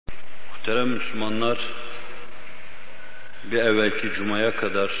Muhterem Müslümanlar, bir evvelki Cuma'ya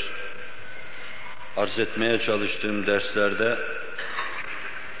kadar arz etmeye çalıştığım derslerde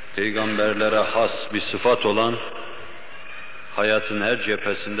peygamberlere has bir sıfat olan hayatın her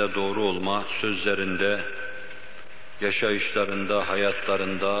cephesinde doğru olma, sözlerinde, yaşayışlarında,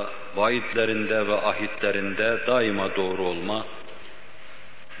 hayatlarında, vaidlerinde ve ahitlerinde daima doğru olma,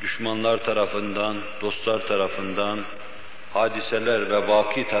 düşmanlar tarafından, dostlar tarafından, hadiseler ve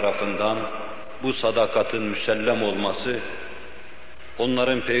vaki tarafından bu sadakatin müsellem olması,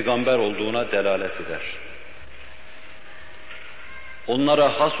 onların peygamber olduğuna delalet eder.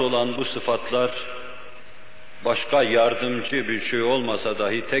 Onlara has olan bu sıfatlar, başka yardımcı bir şey olmasa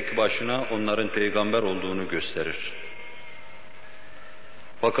dahi tek başına onların peygamber olduğunu gösterir.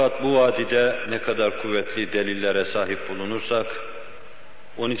 Fakat bu vadide ne kadar kuvvetli delillere sahip bulunursak,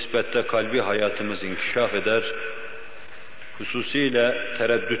 o nispette kalbi hayatımız inkişaf eder, hususiyle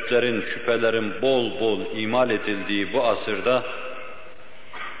tereddütlerin, şüphelerin bol bol imal edildiği bu asırda,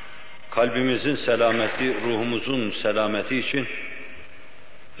 kalbimizin selameti, ruhumuzun selameti için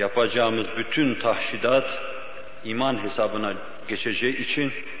yapacağımız bütün tahşidat, iman hesabına geçeceği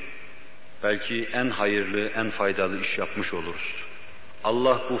için belki en hayırlı, en faydalı iş yapmış oluruz.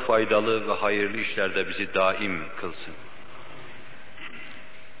 Allah bu faydalı ve hayırlı işlerde bizi daim kılsın.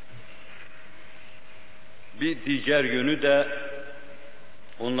 Bir diğer yönü de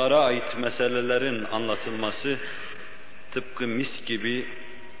onlara ait meselelerin anlatılması tıpkı mis gibi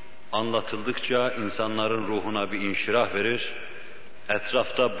anlatıldıkça insanların ruhuna bir inşirah verir,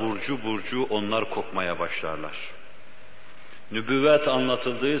 etrafta burcu burcu onlar kokmaya başlarlar. Nübüvvet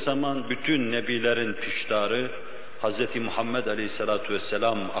anlatıldığı zaman bütün nebilerin piştarı Hz. Muhammed Aleyhisselatü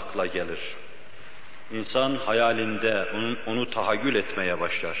Vesselam akla gelir. İnsan hayalinde onu tahayyül etmeye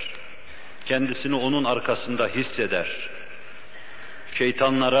başlar. Kendisini onun arkasında hisseder.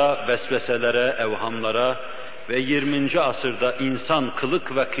 Şeytanlara, vesveselere, evhamlara ve 20. asırda insan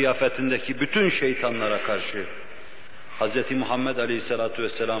kılık ve kıyafetindeki bütün şeytanlara karşı Hz. Muhammed Aleyhisselatü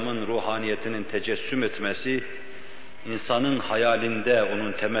Vesselam'ın ruhaniyetinin tecessüm etmesi, insanın hayalinde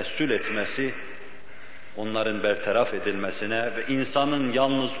onun temessül etmesi, onların bertaraf edilmesine ve insanın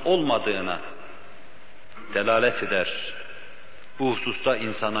yalnız olmadığına delalet eder. Bu hususta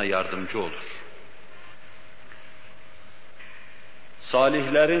insana yardımcı olur.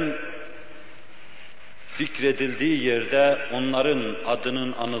 Salihlerin zikredildiği yerde, onların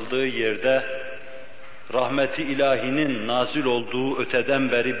adının anıldığı yerde, rahmeti ilahinin nazil olduğu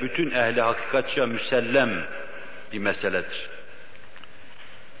öteden beri bütün ehli hakikatça müsellem bir meseledir.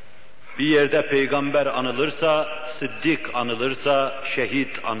 Bir yerde peygamber anılırsa, sıddık anılırsa,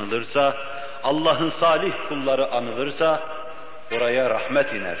 şehit anılırsa, Allah'ın salih kulları anılırsa, oraya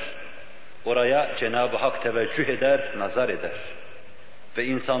rahmet iner. Oraya Cenab-ı Hak teveccüh eder, nazar eder. Ve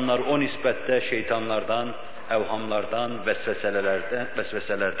insanlar o nispette şeytanlardan, evhamlardan,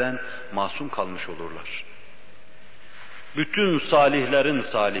 vesveselerden masum kalmış olurlar. Bütün salihlerin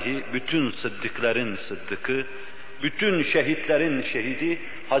salihi, bütün sıddıkların sıddıkı, bütün şehitlerin şehidi,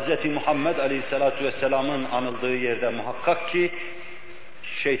 Hz. Muhammed Aleyhisselatü Vesselam'ın anıldığı yerde muhakkak ki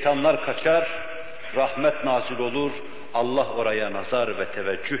şeytanlar kaçar, rahmet nazil olur, Allah oraya nazar ve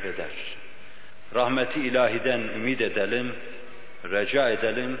teveccüh eder. Rahmeti ilahiden ümid edelim, reca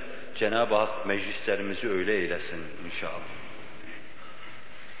edelim, Cenab-ı Hak meclislerimizi öyle eylesin inşallah.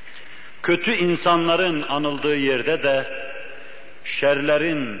 Kötü insanların anıldığı yerde de,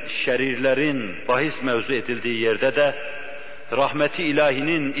 şerirlerin bahis mevzu edildiği yerde de, rahmeti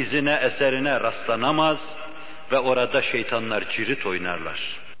ilahinin izine, eserine rastlanamaz ve orada şeytanlar cirit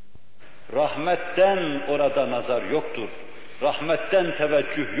oynarlar. Rahmetten orada nazar yoktur, rahmetten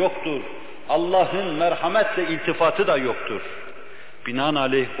teveccüh yoktur, Allah'ın merhametle iltifatı da yoktur.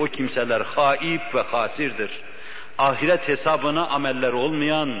 Binaenaleyh o kimseler haib ve hasirdir. Ahiret hesabına amelleri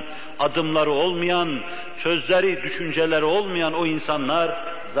olmayan, adımları olmayan, sözleri, düşünceleri olmayan o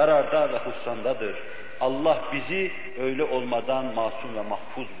insanlar zararda ve husrandadır. Allah bizi öyle olmadan masum ve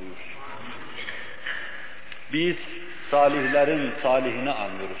mahfuz buyursun. Biz salihlerin salihini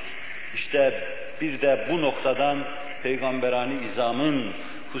anlıyoruz. İşte bir de bu noktadan Peygamberani İzam'ın,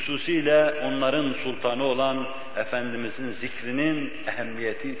 hususiyle onların sultanı olan Efendimizin zikrinin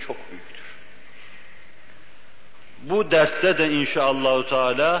ehemmiyeti çok büyüktür. Bu derste de inşallahü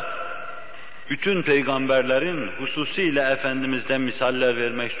teala bütün peygamberlerin, hususiyle Efendimiz'den misaller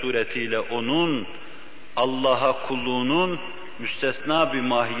vermek suretiyle onun Allah'a kulluğunun müstesna bir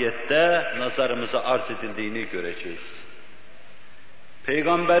mahiyette nazarımıza arz edildiğini göreceğiz.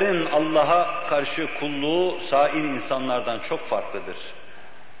 Peygamberin Allah'a karşı kulluğu sair insanlardan çok farklıdır.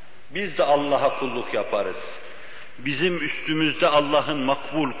 Biz de Allah'a kulluk yaparız. Bizim üstümüzde Allah'ın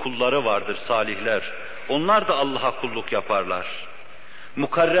makbul kulları vardır, salihler. Onlar da Allah'a kulluk yaparlar.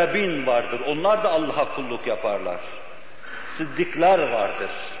 Mukarrebin vardır, onlar da Allah'a kulluk yaparlar. Sıddıklar vardır,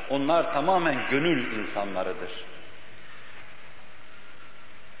 onlar tamamen gönül insanlarıdır.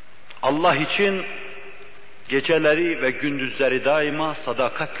 Allah için geceleri ve gündüzleri daima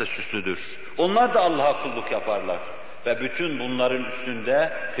sadakatle süslüdür. Onlar da Allah'a kulluk yaparlar. Ve bütün bunların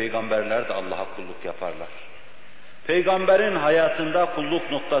üstünde peygamberler de Allah'a kulluk yaparlar. Peygamberin hayatında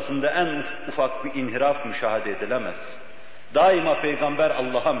kulluk noktasında en ufak bir inhiraf müşahede edilemez. Daima peygamber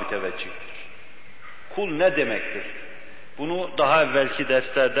Allah'a müteveccihtir. Kul ne demektir? Bunu daha evvelki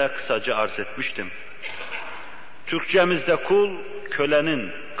derslerde kısaca arz etmiştim. Türkçemizde kul,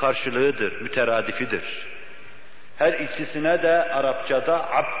 kölenin karşılığıdır, müteradifidir. Her ikisine de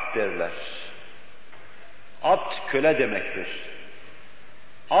Arapçada abd derler. Abd köle demektir.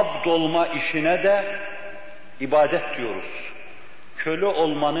 Abd olma işine de ibadet diyoruz. Köle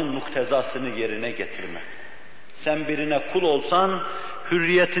olmanın muktezasını yerine getirme. Sen birine kul olsan,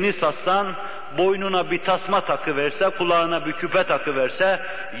 hürriyetini satsan, boynuna bir tasma takıverse, kulağına bir küpe takıverse,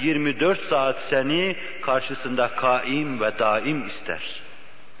 24 saat seni karşısında kaim ve daim ister.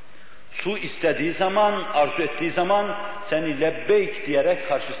 Su istediği zaman, arzu ettiği zaman seni lebbeyk diyerek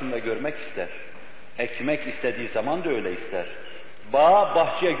karşısında görmek ister. Ekmek istediği zaman da öyle ister. Bağa,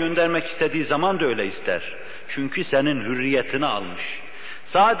 bahçeye göndermek istediği zaman da öyle ister. Çünkü senin hürriyetini almış.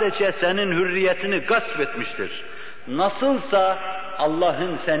 Sadece senin hürriyetini gasp etmiştir. Nasılsa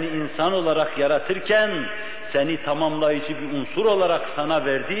Allah'ın seni insan olarak yaratırken seni tamamlayıcı bir unsur olarak sana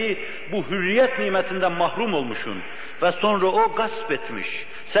verdiği bu hürriyet nimetinden mahrum olmuşsun. Ve sonra o gasp etmiş.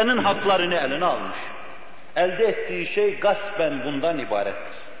 Senin haklarını eline almış. Elde ettiği şey gaspen bundan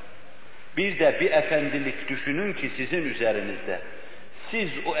ibarettir. Bir de bir efendilik düşünün ki sizin üzerinizde. Siz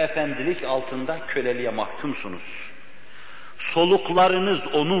o efendilik altında köleliğe mahkumsunuz. Soluklarınız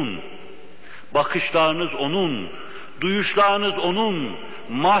onun, bakışlarınız onun, duyuşlarınız onun,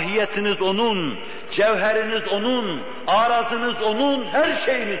 mahiyetiniz onun, cevheriniz onun, arazınız onun, her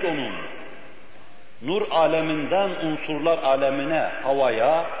şeyiniz onun. Nur aleminden unsurlar alemine,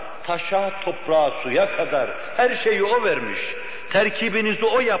 havaya, taşa, toprağa, suya kadar her şeyi o vermiş. Terkibinizi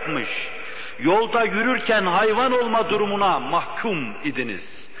o yapmış. Yolda yürürken hayvan olma durumuna mahkum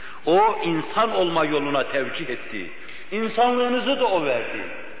idiniz. O insan olma yoluna tevcih etti. İnsanlığınızı da o verdi.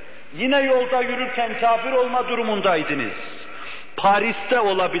 Yine yolda yürürken kafir olma durumundaydınız. Paris'te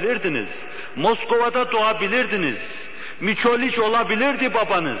olabilirdiniz. Moskova'da doğabilirdiniz. Miçoliç olabilirdi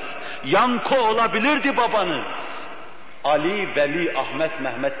babanız. Yanko olabilirdi babanız. Ali, Veli, Ahmet,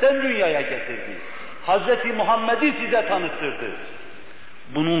 Mehmet'ten dünyaya getirdi. Hazreti Muhammed'i size tanıttırdı.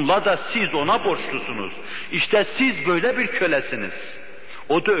 Bununla da siz ona borçlusunuz. İşte siz böyle bir kölesiniz.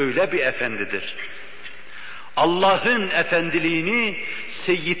 O da öyle bir efendidir. Allah'ın efendiliğini,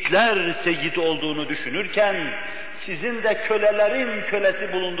 seyyidler seyyidi olduğunu düşünürken, sizin de kölelerin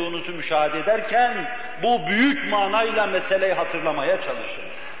kölesi bulunduğunuzu müşahede ederken, bu büyük manayla meseleyi hatırlamaya çalışın.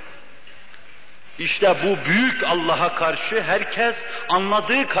 İşte bu büyük Allah'a karşı herkes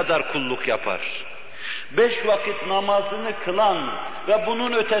anladığı kadar kulluk yapar. 5 vakit namazını kılan ve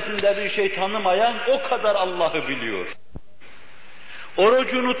bunun ötesinde bir şey tanımayan o kadar Allah'ı biliyor.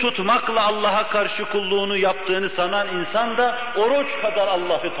 Orucunu tutmakla Allah'a karşı kulluğunu yaptığını sanan insan da oruç kadar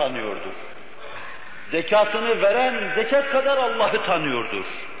Allah'ı tanıyordur. Zekatını veren zekat kadar Allah'ı tanıyordur.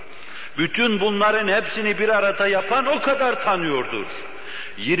 Bütün bunların hepsini bir arada yapan o kadar tanıyordur.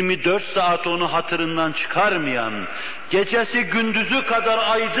 24 saat onu hatırından çıkarmayan, gecesi gündüzü kadar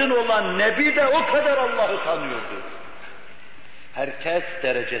aydın olan Nebi de o kadar Allah'ı tanıyordur. Herkes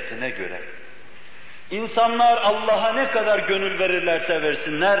derecesine göre. İnsanlar Allah'a ne kadar gönül verirlerse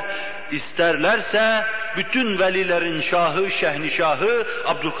versinler, isterlerse bütün velilerin şahı, şehnişahı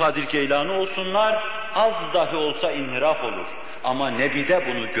Abdülkadir Geylani olsunlar, az dahi olsa inhiraf olur. Ama Nebi'de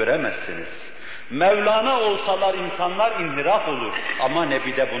bunu göremezsiniz. Mevlana olsalar insanlar inhiraf olur ama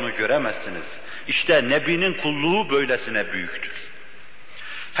Nebi'de bunu göremezsiniz. İşte Nebi'nin kulluğu böylesine büyüktür.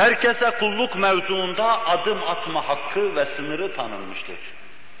 Herkese kulluk mevzuunda adım atma hakkı ve sınırı tanınmıştır.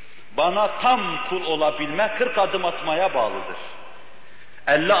 Bana tam kul olabilme 40 adım atmaya bağlıdır.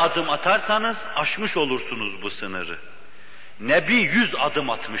 50 adım atarsanız aşmış olursunuz bu sınırı. Nebi 100 adım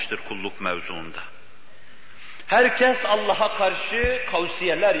atmıştır kulluk mevzuunda. Herkes Allah'a karşı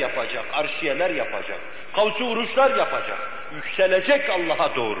kavsiyeler yapacak, arşiyeler yapacak, kavsi vuruşlar yapacak, yükselecek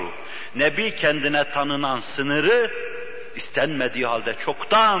Allah'a doğru. Nebi kendine tanınan sınırı istenmediği halde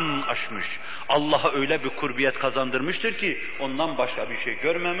çoktan aşmış. Allah'a öyle bir kurbiyet kazandırmıştır ki ondan başka bir şey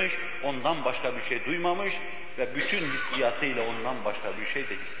görmemiş, ondan başka bir şey duymamış ve bütün hissiyatıyla ondan başka bir şey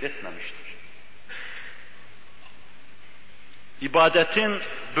de hissetmemiştir. İbadetin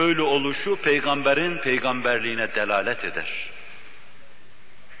böyle oluşu peygamberin peygamberliğine delalet eder.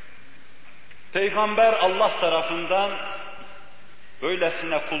 Peygamber Allah tarafından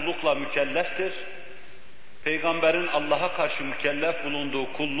böylesine kullukla mükelleftir. Peygamberin Allah'a karşı mükellef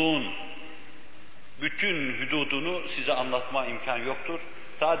bulunduğu kulluğun bütün hududunu size anlatma imkan yoktur.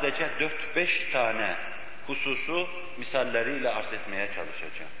 Sadece 4-5 tane hususu misalleriyle arz etmeye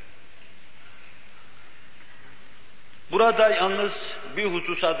çalışacağım. Burada yalnız bir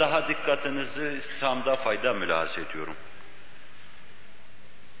hususa daha dikkatinizi istishamda fayda mülahaza ediyorum.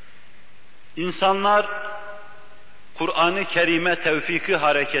 İnsanlar Kur'an-ı Kerim'e tevfiki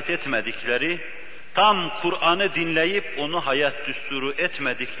hareket etmedikleri, tam Kur'an'ı dinleyip onu hayat düsturu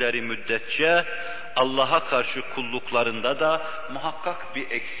etmedikleri müddetçe Allah'a karşı kulluklarında da muhakkak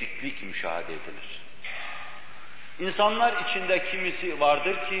bir eksiklik müşahede edilir. İnsanlar içinde kimisi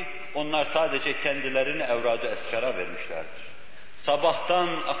vardır ki onlar sadece kendilerini evrad-ı eskara vermişlerdir.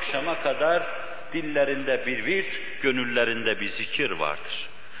 Sabahtan akşama kadar dillerinde bir virt, gönüllerinde bir zikir vardır.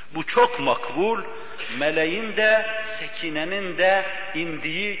 Bu çok makbul, meleğin de, sekinenin de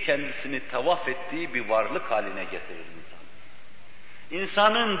indiği, kendisini tavaf ettiği bir varlık haline getirir insan.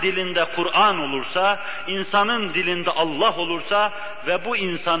 İnsanın dilinde Kur'an olursa, insanın dilinde Allah olursa ve bu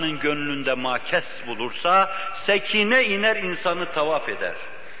insanın gönlünde makes bulursa, sekine iner insanı tavaf eder.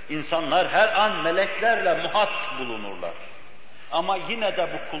 İnsanlar her an meleklerle muhat bulunurlar. Ama yine de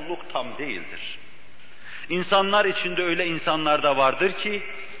bu kulluk tam değildir. İnsanlar içinde öyle insanlar da vardır ki,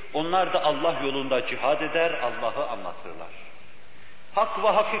 onlar da Allah yolunda cihad eder, Allah'ı anlatırlar. Hak ve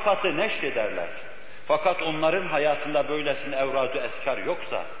hakikati neşrederler. Fakat onların hayatında böylesine evrad-ı eskar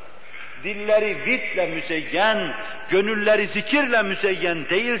yoksa, dilleri virtle müzeyyen, gönülleri zikirle müzeyyen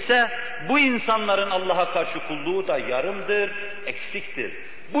değilse, bu insanların Allah'a karşı kulluğu da yarımdır, eksiktir.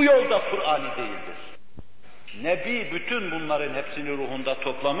 Bu yolda Kur'an'ı değildir. Nebi bütün bunların hepsini ruhunda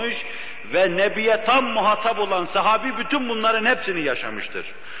toplamış ve Nebi'ye tam muhatap olan sahabi bütün bunların hepsini yaşamıştır.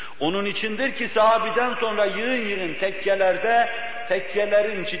 Onun içindir ki sahabiden sonra yığın yığın tekkelerde,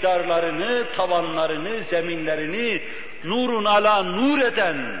 tekkelerin cidarlarını, tavanlarını, zeminlerini nurun ala nur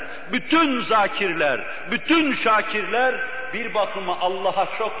eden bütün zakirler, bütün şakirler bir bakıma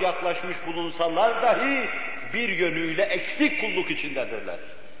Allah'a çok yaklaşmış bulunsalar dahi bir yönüyle eksik kulluk içindedirler.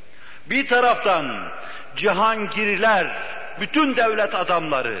 Bir taraftan cihangirler, bütün devlet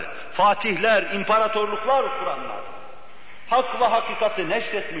adamları, fatihler, imparatorluklar kuranlar, hak ve hakikati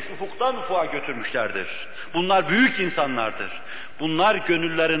neşretmiş, ufuktan ufuğa götürmüşlerdir. Bunlar büyük insanlardır. Bunlar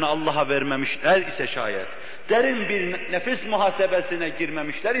gönüllerini Allah'a vermemişler ise şayet, derin bir nefis muhasebesine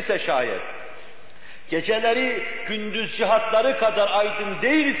girmemişler ise şayet, geceleri gündüz cihatları kadar aydın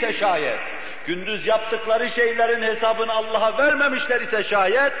değil ise şayet, gündüz yaptıkları şeylerin hesabını Allah'a vermemişler ise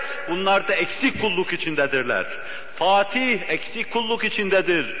şayet, bunlar da eksik kulluk içindedirler. Fatih eksik kulluk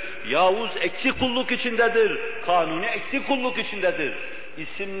içindedir. Yavuz eksik kulluk içindedir. Kanuni eksik kulluk içindedir.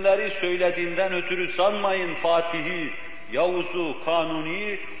 İsimleri söylediğinden ötürü sanmayın Fatih'i, Yavuz'u,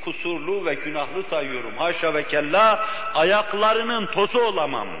 Kanuni'yi kusurlu ve günahlı sayıyorum. Haşa ve kella, ayaklarının tozu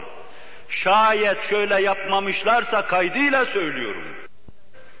olamam. Şayet şöyle yapmamışlarsa kaydıyla söylüyorum.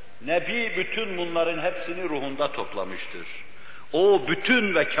 Nebi bütün bunların hepsini ruhunda toplamıştır. O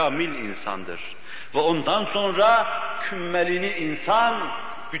bütün ve kamil insandır. Ve ondan sonra kümmelini insan,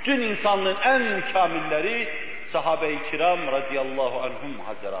 bütün insanlığın en kamilleri sahabe-i kiram radıyallahu anhum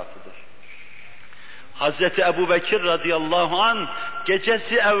hazeratıdır. Hazreti Ebubekir radıyallahu anh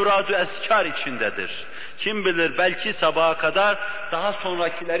gecesi evrad-ı eskar içindedir. Kim bilir belki sabaha kadar daha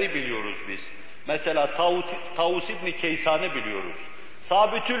sonrakileri biliyoruz biz. Mesela Tavus İbni Keysan'ı biliyoruz.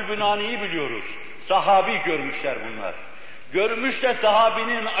 Sabitül Bünani'yi biliyoruz. Sahabi görmüşler bunlar. Görmüş de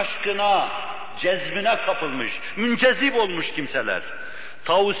sahabinin aşkına, cezbine kapılmış, müncezip olmuş kimseler.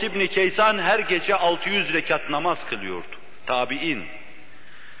 Tavus İbni Keysan her gece 600 rekat namaz kılıyordu. Tabi'in.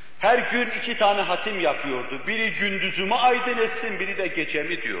 Her gün 2 tane hatim yapıyordu. Biri gündüzümü aydın etsin, biri de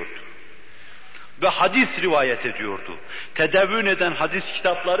gecemi diyordu. Ve hadis rivayet ediyordu. Tedevvün eden hadis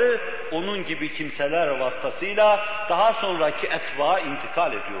kitapları onun gibi kimseler vasıtasıyla daha sonraki etbağa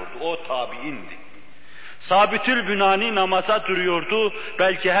intikal ediyordu. O tabiindi. Sabitül Bünani namaza duruyordu.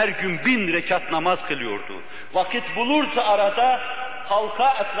 Belki her gün 1000 rekat namaz kılıyordu. Vakit bulursa arada halka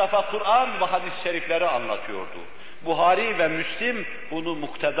etrafa Kur'an ve hadis-i şerifleri anlatıyordu. Buhari ve Müslim bunu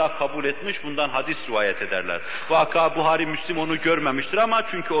mukteda kabul etmiş, bundan hadis rivayet ederler. Vaka Buhari, Müslim onu görmemiştir ama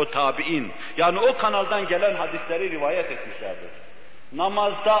çünkü o tabi'in, yani o kanaldan gelen hadisleri rivayet etmişlerdir.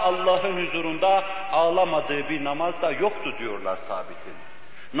 Namazda Allah'ın huzurunda ağlamadığı bir namaz da yoktu diyorlar Sabit'in.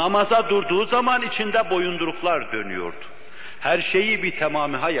 Namaza durduğu zaman içinde boyunduruklar dönüyordu. Her şeyi bir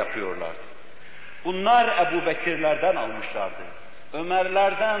tamamiha yapıyorlardı. Bunlar Ebu Bekirlerden almışlardı.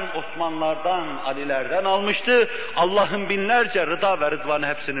 Ömerlerden, Osmanlardan, Alilerden almıştı. Allah'ın binlerce rıda ve rıdvanı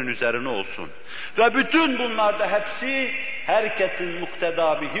hepsinin üzerine olsun. Ve bütün bunlarda hepsi herkesin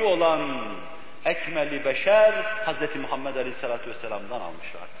muktedabihi olan ekmeli beşer Hz. Muhammed Aleyhisselatü Vesselam'dan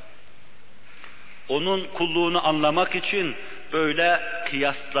almışlardı. Onun kulluğunu anlamak için böyle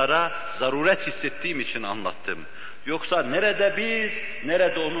kıyaslara zaruret hissettiğim için anlattım. Yoksa nerede biz,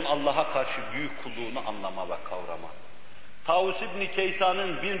 nerede onun Allah'a karşı büyük kulluğunu anlama ve kavrama. Tavus İbni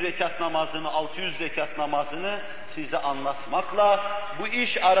Keysan'ın 1000 rekat namazını, 600 rekat namazını size anlatmakla bu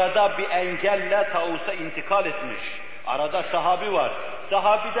iş arada bir engelle Tavus'a intikal etmiş. Arada sahabi var.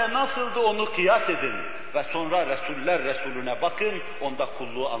 Sahabide nasıldı onu kıyas edin ve sonra Resuller Resulüne bakın, onda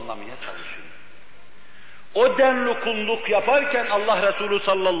kulluğu anlamaya çalışın. O denli kulluk yaparken Allah Resulü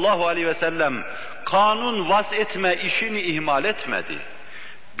sallallahu aleyhi ve sellem kanun vaz etme işini ihmal etmedi.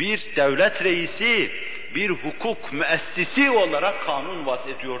 Bir devlet reisi, bir hukuk müessisi olarak kanun vaz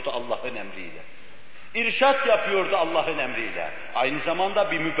ediyordu Allah'ın emriyle. İrşad yapıyordu Allah'ın emriyle. Aynı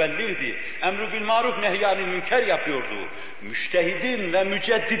zamanda bir mübelliğdi. Emr-ü bil maruf nehyanil münker yapıyordu. Müştehidin ve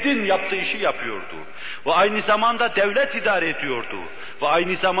müceddidin yaptığı işi yapıyordu. Ve aynı zamanda devlet idare ediyordu. Ve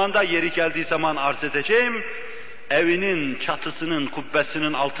aynı zamanda yeri geldiği zaman arz edeceğim, evinin çatısının,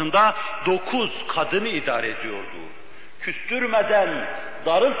 kubbesinin altında 9 kadını idare ediyordu. Küstürmeden,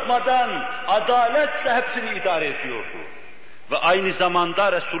 darıltmadan, adaletle hepsini idare ediyordu. Ve aynı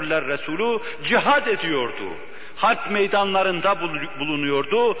zamanda Resuller Resulü cihad ediyordu. Harp meydanlarında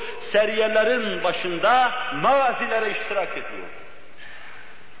bulunuyordu. Seriyelerin başında mağazilere iştirak ediyordu.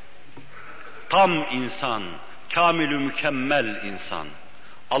 Tam insan, kamil-ü mükemmel insan.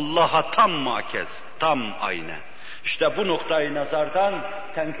 Allah'a tam makez, tam ayna. İşte bu noktayı nazardan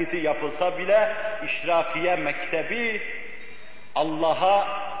tenkiti yapılsa bile İşrakiye Mektebi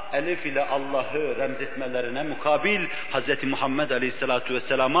Allah'a elif ile Allah'ı remzetmelerine mukabil Hz. Muhammed Aleyhisselatü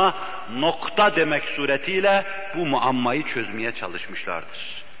Vesselam'a nokta demek suretiyle bu muammayı çözmeye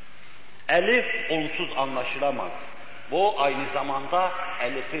çalışmışlardır. Elif onsuz anlaşılamaz. Bu aynı zamanda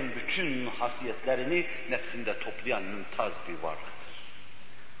elifin bütün hasiyetlerini nefsinde toplayan mümtaz bir varlıktır.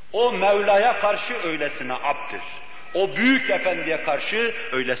 O Mevla'ya karşı öylesine abddir. O büyük efendiye karşı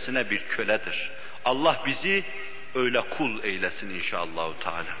öylesine bir köledir. Allah bizi öyle kul eylesin inşallahü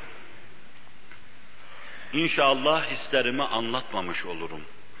teala. İnşallah hislerimi anlatmamış olurum.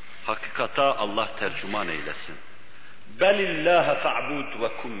 Hakikata Allah tercüman eylesin. Belillâhe fe'bud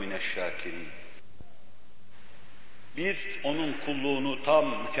ve kum mineşşâkirîn. Bir, onun kulluğunu,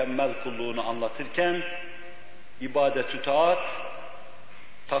 tam mükemmel kulluğunu anlatırken ibadet-ü taat,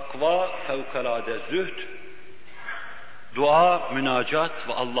 takva, fevkalade zühd, dua, münacat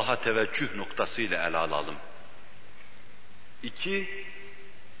ve Allah'a teveccüh noktasıyla ele alalım. 2,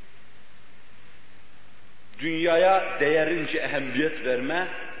 dünyaya değerince ehemmiyet verme,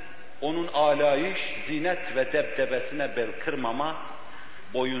 onun alayış, zinet ve debdebesine bel kırmama,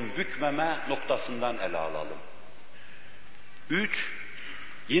 boyun bükmeme noktasından ele alalım. 3,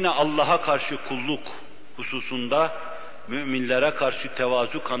 yine Allah'a karşı kulluk hususunda müminlere karşı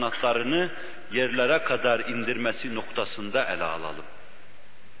tevazu kanatlarını yerlere kadar indirmesi noktasında ele alalım.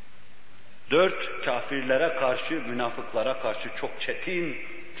 4, kafirlere karşı, münafıklara karşı çok çetin,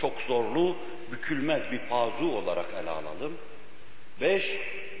 çok zorlu, bükülmez bir pazu olarak ele alalım. 5,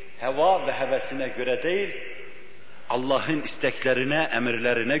 heva ve hevesine göre değil, Allah'ın isteklerine,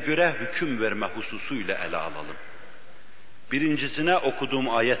 emirlerine göre hüküm verme hususuyla ele alalım. Birincisine okuduğum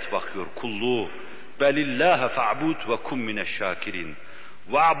ayet bakıyor, kulluğu. Belillâhe fe'bud ve kum mineşşâkirîn.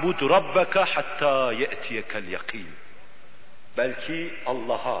 Ve'bud rabbeke hattâ ye'tiyekel yakîn. Belki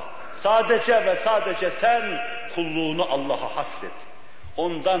Allah'a, sadece ve sadece sen kulluğunu Allah'a hasret.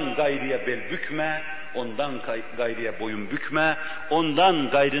 Ondan gayriye bel bükme, ondan gayriye boyun bükme, ondan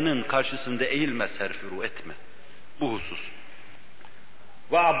gayrının karşısında eğilme, serfiru etme. Bu husus.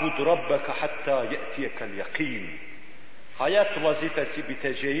 وَعْبُدْ رَبَّكَ حَتَّى يَأْتِيَكَ الْيَقِينَ. Hayat vazifesi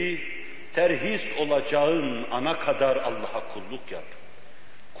biteceği, terhis olacağın ana kadar Allah'a kulluk yap.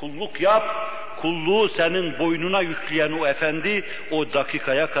 Kulluk yap, kulluğu senin boynuna yükleyen o efendi, o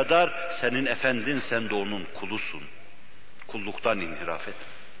dakikaya kadar senin efendin, sen de onun kulusun. Kulluktan inhiraf et.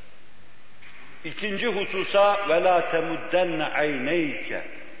 İkinci hususa وَلَا تَمُدَّنَّ عَيْنَيْكَ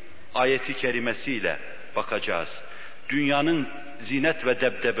ayeti kerimesiyle bakacağız. Dünyanın zinet ve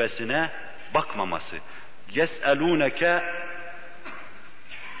debdebesine bakmaması. يَسْأَلُونَكَ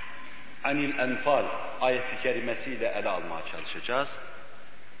anil enfal ayeti kerimesiyle ele almaya çalışacağız.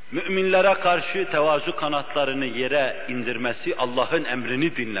 Müminlere karşı tevazu kanatlarını yere indirmesi, Allah'ın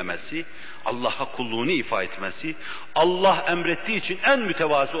emrini dinlemesi, Allah'a kulluğunu ifa etmesi, Allah emrettiği için en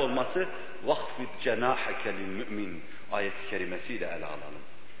mütevazı olması وَخْفِضْ جَنَاحَكَ لِلْمُؤْمِنِ ayet-i kerimesiyle ele alalım.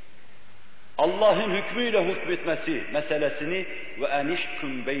 Allah'ın hükmüyle hükmetmesi meselesini ve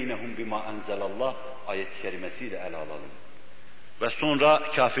enihkum beynehum bima enzelallah ayet-i kerimesiyle ele alalım. Ve sonra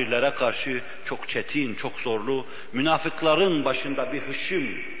kafirlere karşı çok çetin, çok zorlu, münafıkların başında bir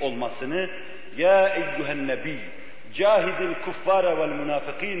hışım olmasını ya eyyühen nebi cahidil kuffara vel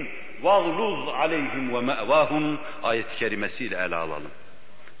münafıkin vağluz aleyhim ve me'vahum ayet-i kerimesiyle ele alalım.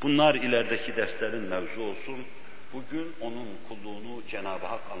 Bunlar ilerideki derslerin mevzu olsun. Bugün onun kulluğunu Cenab-ı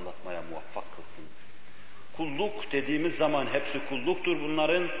Hak anlatmaya muvaffak kılsın. Kulluk dediğimiz zaman hepsi kulluktur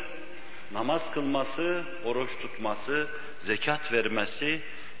bunların. Namaz kılması, oruç tutması, zekat vermesi,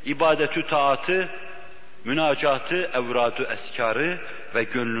 ibadetü taatı, münacatı, evradu eskarı ve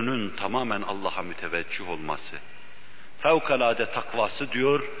gönlünün tamamen Allah'a müteveccih olması. Fevkalade takvası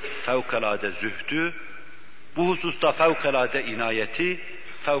diyor, fevkalade zühdü, bu hususta fevkalade inayeti,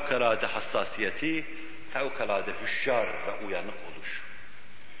 fevkalade hassasiyeti, fevkalade hüşyar ve uyanık oluş.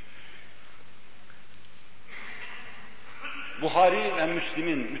 Buhari ve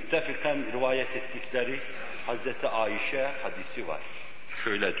Müslim'in müttefiken rivayet ettikleri Hazreti Ayşe hadisi var.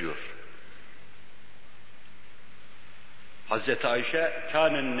 Şöyle diyor. Hazreti Ayşe,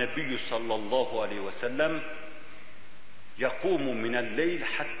 kânen nebiyyü sallallahu aleyhi ve sellem yakûmu minel-leyl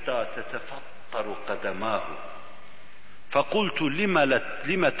hattâ tetefattaru kademâhu. فَقُلْتُ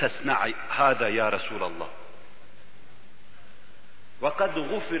لِمَ تَسْنَعِ هَذَا يَا رَسُولَ اللّٰهِ وَقَدْ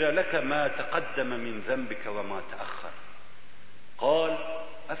غُفِرَ لَكَ مَا تَقَدَّمَ مِنْ ذَنْبِكَ وَمَا تَأَخَّرَ قال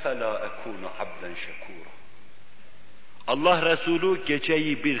أفلا أكون عبدا شكورا. Allah Resulü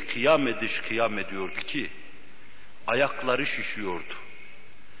geceyi bir kıyam ediyordu ki ayakları şişiyordu.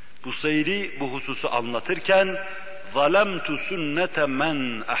 Bu seyri, bu hususu anlatırken ظَلَمْتُ سُنَّةَ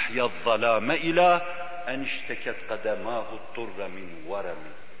مَنْ أَحْيَا الظَّلَامَ إِلَى اَنْ اِشْتَكَتْ قَدَمَاهُ الطُّرَّ مِنْ وَرَمٍ.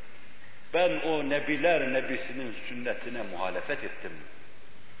 Ben o nebiler nebisinin sünnetine muhalefet ettim.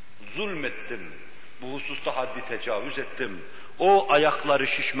 Zulmettim. Bu hususta haddi tecavüz ettim. O ayakları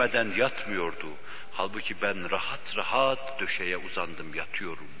şişmeden yatmıyordu. Halbuki ben rahat rahat döşeye uzandım,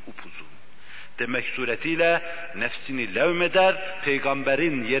 yatıyorum upuzun. Demek suretiyle nefsini levmeder,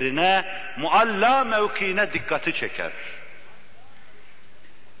 peygamberin yerine mualla mevkiine dikkati çeker.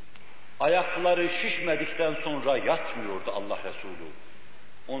 Ayakları şişmedikten sonra yatmıyordu Allah Resulü.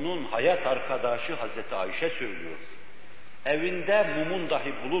 Onun hayat arkadaşı Hazreti Ayşe söylüyor. Evinde mumun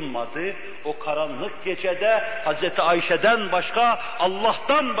dahi bulunmadığı o karanlık gecede Hazreti Ayşe'den başka,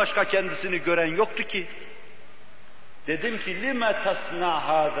 Allah'tan başka kendisini gören yoktu ki. Dedim ki lime tasna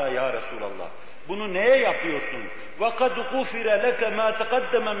hâzâ ya Resulallah. Bunu neye yapıyorsun? وَقَدْ غُفِرَ لَكَ مَا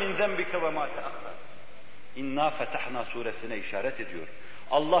تَقَدَّمَ مِنْ ذَنْبِكَ وَمَا تَأَخَّرَ. İnna fetahna suresine işaret ediyor.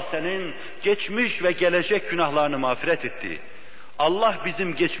 Allah senin geçmiş ve gelecek günahlarını mağfiret etti. Allah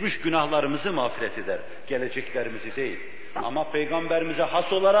bizim geçmiş günahlarımızı mağfiret eder, geleceklerimizi değil. Ama Peygamberimize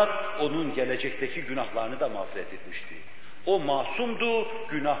has olarak onun gelecekteki günahlarını da mağfiret etmişti. O masumdu,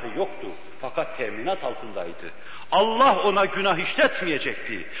 günahı yoktu. Fakat teminat altındaydı. Allah ona günah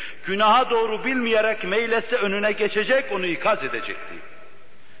işletmeyecekti. Günaha doğru bilmeyerek meylese önüne geçecek, onu ikaz edecekti.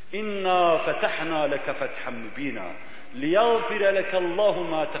 İnna fetahna leke fethan mübina liyaghfira lekallahu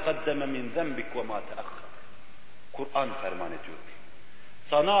ma taqaddama min zenbik ve ma ta'akhkhar. Kur'an ferman ediyor.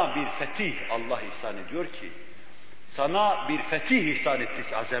 Sana bir fetih Allah ihsan ediyor ki, sana bir fetih ihsan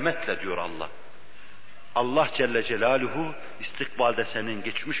ettik azametle diyor Allah. Allah Celle Celaluhu istikbalde senin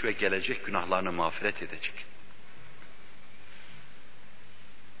geçmiş ve gelecek günahlarını mağfiret edecek.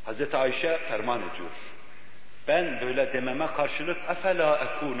 Hazreti Ayşe ferman ediyor. Ben böyle dememe karşılık efela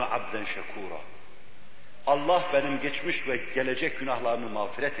ekunu abden şekura. Allah benim geçmiş ve gelecek günahlarımı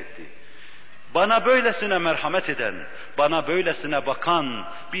mağfiret etti. Bana böylesine merhamet eden, bana böylesine bakan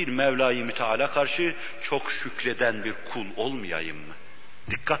bir Mevla-i Müteala karşı çok şükreden bir kul olmayayım mı?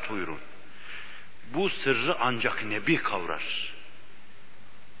 Dikkat buyurun. Bu sırrı ancak Nebi kavrar.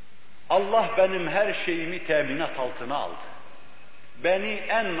 Allah benim her şeyimi teminat altına aldı. Beni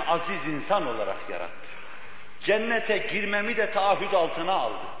en aziz insan olarak yarattı. Cennete girmemi de taahhüt altına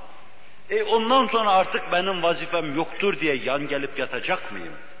aldı. Ondan sonra artık benim vazifem yoktur diye yan gelip yatacak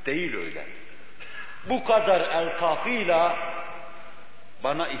mıyım? Değil öyle. Bu kadar eltafıyla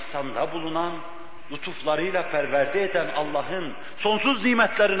bana ihsanda bulunan, lütuflarıyla perverde eden Allah'ın sonsuz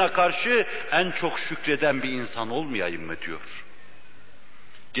nimetlerine karşı en çok şükreden bir insan olmayayım mı diyor.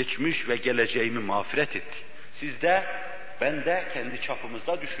 Geçmiş ve geleceğimi mağfiret etti. Siz de, ben de kendi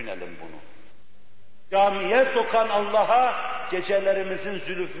çapımızda düşünelim bunu. Camiye sokan Allah'a gecelerimizin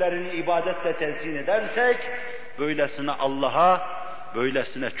zülüflerini ibadetle tezyin edersek, böylesine Allah'a,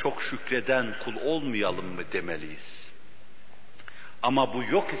 böylesine çok şükreden kul olmayalım mı demeliyiz. Ama bu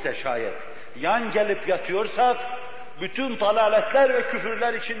yok ise şayet, yan gelip yatıyorsak, bütün dalaletler ve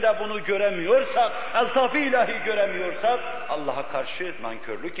küfürler içinde bunu göremiyorsak, eltaf-ı ilahi göremiyorsak, Allah'a karşı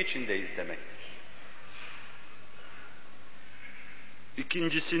nankörlük içindeyiz demektir.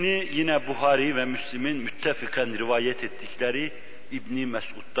 İkincisini yine Buhari ve Müslim'in müttefiken rivayet ettikleri İbn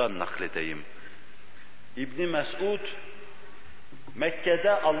Mesud'dan nakledeyim. İbn Mesud,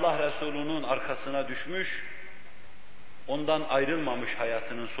 Mekke'de Allah Resulü'nün arkasına düşmüş, ondan ayrılmamış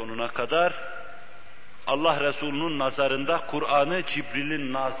hayatının sonuna kadar, Allah Resulü'nün nazarında Kur'an'ı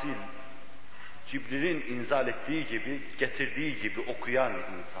Cibril'in inzal ettiği gibi, getirdiği gibi okuyan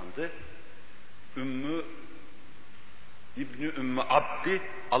insandı. İbni Ümmü Abdi,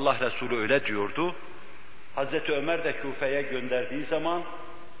 Allah Resulü öyle diyordu. Hazreti Ömer de Küfe'ye gönderdiği zaman,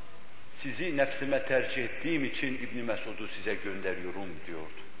 sizi nefsime tercih ettiğim için İbn Mesud'u size gönderiyorum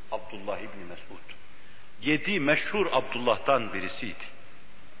diyordu. Abdullah İbni Mesud. 7 meşhur Abdullah'tan birisiydi.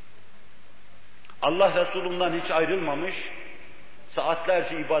 Allah Resulü'nden hiç ayrılmamış,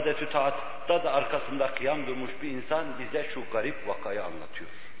 saatlerce ibadetü taatta da arkasında kıyam durmuş bir insan bize şu garip vakayı anlatıyor.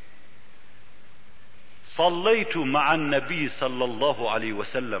 Sallaytu ma'an Nebi sallallahu aleyhi ve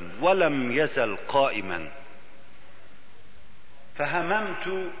sellem ve lem yezel kaimen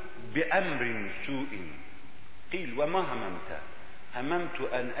fehememtu bi emrin su'in qil ve ma hememte hememtu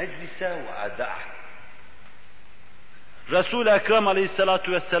en eclise ve ada'h. Resul-i Ekrem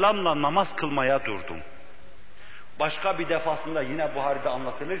aleyhissalatu vesselam'la namaz kılmaya durdum. Başka bir defasında yine Buhari'de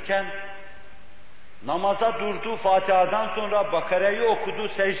anlatılırken, namaza durdu, Fatiha'dan sonra Bakara'yı okudu,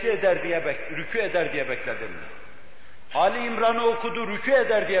 secde eder diye rükû eder diye bekledim. Ali İmran'ı okudu, rükû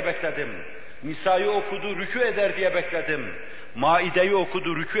eder diye bekledim. Nisa'yı okudu, rükû eder diye bekledim. Maide'yi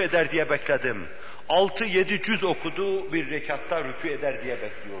okudu, rükû eder diye bekledim. 6-7 cüz okudu, bir rekatta rükû eder diye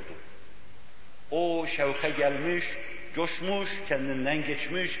bekliyordu. O şevke gelmiş, coşmuş, kendinden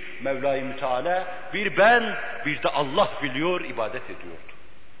geçmiş Mevla-i Müteala, bir ben, bir de Allah biliyor, ibadet ediyordu.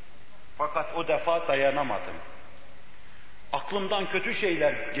 Fakat o defa dayanamadım. Aklımdan kötü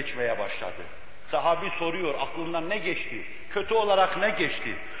şeyler geçmeye başladı. Sahabi soruyor, aklından ne geçti? Kötü olarak ne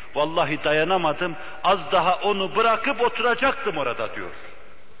geçti? Vallahi dayanamadım, az daha onu bırakıp oturacaktım orada diyor.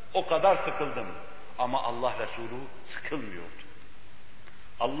 O kadar sıkıldım. Ama Allah Resulü sıkılmıyordu.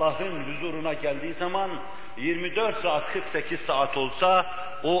 Allah'ın huzuruna geldiği zaman 24 saat 48 saat olsa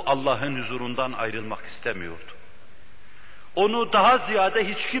o Allah'ın huzurundan ayrılmak istemiyordu. Onu daha ziyade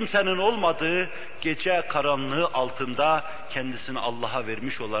hiç kimsenin olmadığı gece karanlığı altında kendisini Allah'a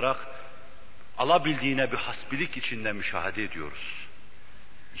vermiş olarak alabildiğine bir hasbilik içinde müşahede ediyoruz.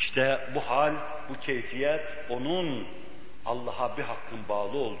 İşte bu hal, bu keyfiyet onun Allah'a bir hakkın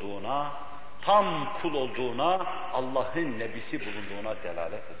bağlı olduğuna, tam kul olduğuna, Allah'ın nebisi bulunduğuna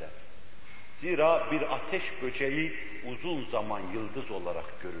delalet eder. Zira bir ateş böceği uzun zaman yıldız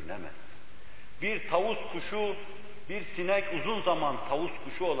olarak görünemez. Bir tavus kuşu, bir sinek uzun zaman tavus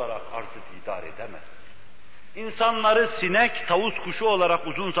kuşu olarak arz-ı didar edemez. İnsanları sinek, tavus kuşu olarak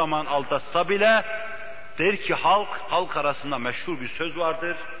uzun zaman aldatsa bile, der ki halk arasında meşhur bir söz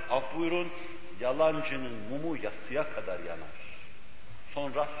vardır, af buyurun, yalancının mumu yatsıya kadar yanar.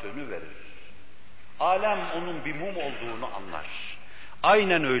 Sonra sönüverir. Alem onun bir mum olduğunu anlar.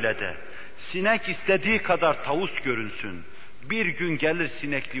 Aynen öyle de, sinek istediği kadar tavus görünsün, bir gün gelir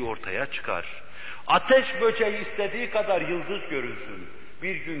sinekliği ortaya çıkar. Ateş böceği istediği kadar yıldız görünsün,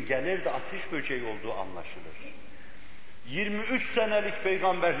 bir gün gelir de ateş böceği olduğu anlaşılır. 23 senelik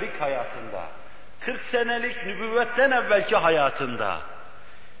peygamberlik hayatında, 40 senelik nübüvvetten evvelki hayatında,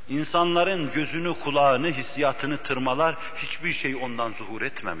 insanların gözünü, kulağını, hissiyatını tırmalar, hiçbir şey ondan zuhur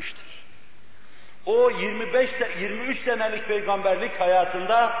etmemiştir. O 23 senelik peygamberlik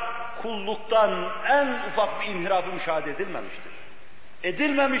hayatında kulluktan en ufak bir inhirafı müşahede edilmemiştir.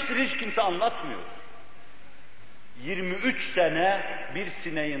 Edilmemiştir, hiç kimse anlatmıyor. 23 sene bir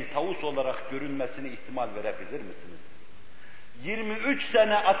sineğin tavus olarak görünmesine ihtimal verebilir misiniz? 23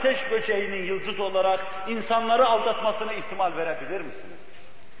 sene ateş böceğinin yıldız olarak insanları aldatmasına ihtimal verebilir misiniz?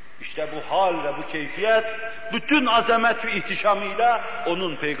 İşte bu hal ve bu keyfiyet bütün azamet ve ihtişamıyla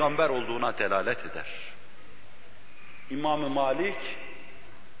onun peygamber olduğuna delalet eder. İmam-ı Malik,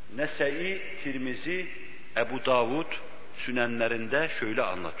 Nese'i, Tirmizi, Ebu Davud sünenlerinde şöyle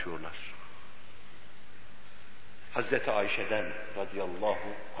anlatıyorlar. Hazreti Ayşe'den radıyallahu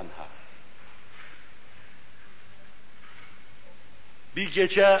anha. Bir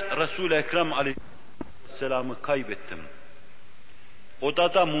gece Resul-i Ekrem aleyhisselam'ı kaybettim.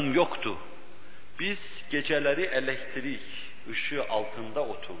 Odada mum yoktu. Biz geceleri elektrik ışığı altında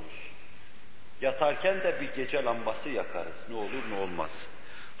otururuz. Yatarken de bir gece lambası yakarız. Ne olur ne olmaz.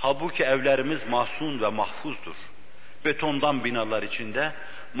 Halbuki evlerimiz mahzun ve mahfuzdur. Betondan binalar içinde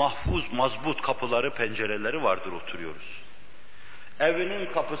mahfuz, mazbut kapıları, pencereleri vardır, oturuyoruz.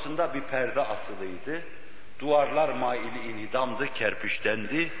 Evinin kapısında bir perde asılıydı. Duvarlar maili inidamdı,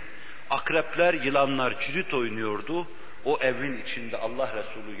 kerpiçtendi. Akrepler, yılanlar cirit oynuyordu. O evin içinde Allah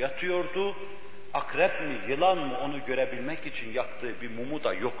Resulü yatıyordu. Akrep mi, yılan mı onu görebilmek için yaktığı bir mumu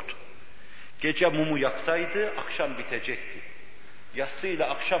da yoktu. Gece mumu yaksaydı akşam bitecekti. Yatsı ile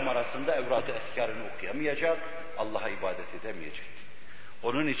akşam arasında evradı eskarını okuyamayacak, Allah'a ibadet edemeyecekti.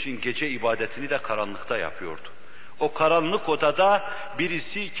 Onun için gece ibadetini de karanlıkta yapıyordu. O karanlık odada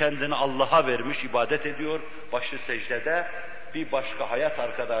birisi kendini Allah'a vermiş, ibadet ediyor, başı secdede, bir başka hayat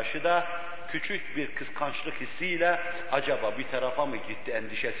arkadaşı da küçük bir kıskançlık hissiyle acaba bir tarafa mı gitti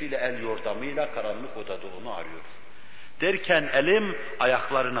endişesiyle el yordamıyla karanlık odada onu arıyor. Derken elim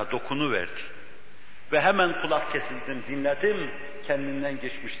ayaklarına dokunuverdi. Ve hemen kulak kesildim, dinledim, kendinden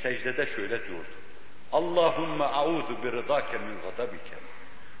geçmiş secdede şöyle diyordu. Allahümme a'udhu bi rıdake min gadabike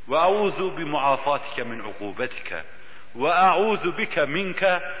ve a'udhu bi muafatike min ukubetike ve a'udhu bike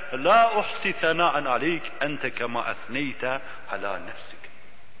minke la uhsi thana'an aleyk ente kema ethneyte ala nefsik.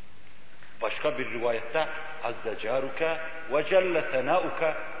 Başka bir rivayette azze caruke ve celle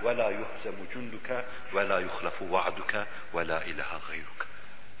thana'uke ve la yuhzemu cunduke ve la yuhlafu va'duke ve la ilaha gayruke.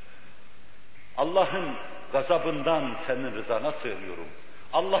 Allah'ın gazabından senin rızana sığınıyorum.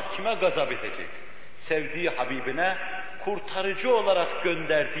 Allah kime gazap edecek? Sevdiği Habibine kurtarıcı olarak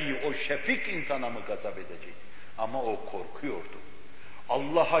gönderdiği o şefik insana mı gazap edecek? Ama o korkuyordu.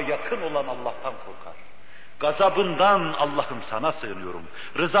 Allah'a yakın olan Allah'tan korkar. Gazabından Allah'ım sana sığınıyorum.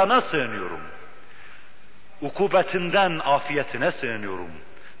 Rızana sığınıyorum. Ukubetinden afiyetine sığınıyorum.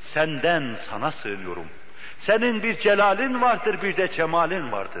 Senden sana sığınıyorum. Senin bir celalin vardır, bir de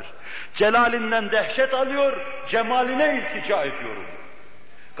cemalin vardır. Celalinden dehşet alıyor, cemaline iltica ediyorum.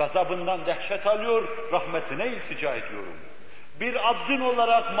 Gazabından dehşet alıyor, rahmetine iltica ediyorum. Bir abdin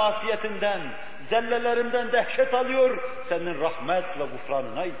olarak masiyetinden, zellelerimden dehşet alıyor, senin rahmet ve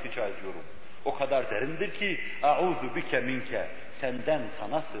gufranına iltica ediyorum. O kadar derindir ki, e'ûzu bike minke, senden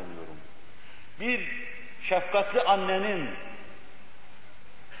sana sığınıyorum. Bir şefkatli annenin,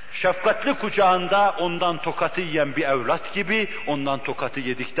 şefkatli kucağında ondan tokatı yiyen bir evlat gibi, ondan tokatı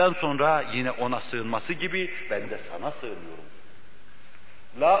yedikten sonra yine ona sığınması gibi ben de sana sığınıyorum.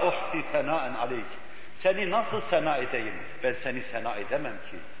 La uhsi sena'en aleyk. Seni nasıl sena edeyim? Ben seni sena edemem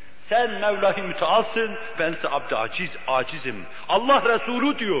ki. Sen Mevla-i Mütealsın, bense abd-i acizim. Allah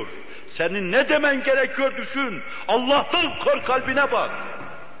Resulü diyor. Senin ne demen gerekiyor düşün. Allah'tan kork, kalbine bak.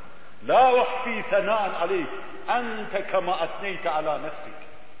 La uhsi sena'en aleyk. Ente kema etneyte ala nefsik.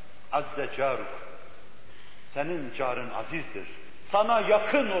 Azze caruk. Senin carın azizdir. Sana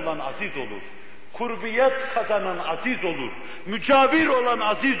yakın olan aziz olur. Kurbiyet kazanan aziz olur. Mücavir olan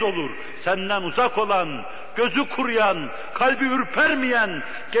aziz olur. Senden uzak olan, gözü kuruyan, kalbi ürpermeyen,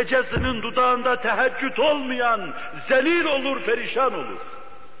 gecesinin dudağında teheccüd olmayan, zelil olur, perişan olur.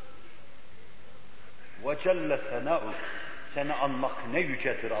 وَجَلَّ سَنَاءُ. Seni anmak ne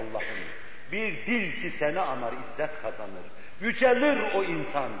yücedir Allah'ım. Bir dil ki seni anar, izzet kazanır. Yücelir o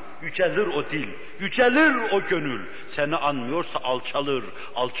insan, yücelir o dil, yücelir o gönül. Seni anmıyorsa alçalır,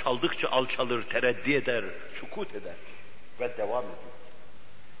 alçaldıkça alçalır, tereddi eder, sukut eder ve devam ediyor.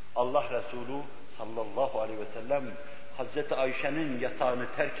 Allah Resulü sallallahu aleyhi ve sellem Hazreti Ayşe'nin yatağını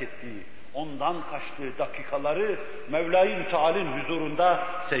terk ettiği, ondan kaçtığı dakikaları Mevla-i Müteal'in huzurunda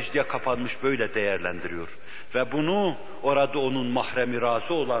secdeye kapanmış böyle değerlendiriyor. Ve bunu orada onun mahremi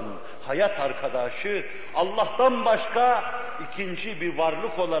razı olan hayat arkadaşı, Allah'tan başka ikinci bir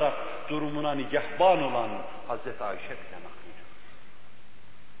varlık olarak durumuna nigahban olan Hazreti Ayşe bize naklediyor.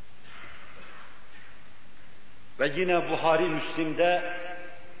 Ve yine Buhari Müslim'de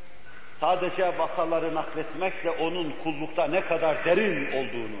sadece vakaları nakletmekle onun kullukta ne kadar derin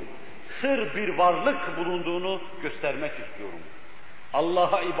olduğunu, sır bir varlık bulunduğunu göstermek istiyorum.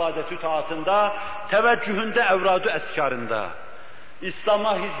 Allah'a ibadetü taatında, teveccühünde, evradu eskarında,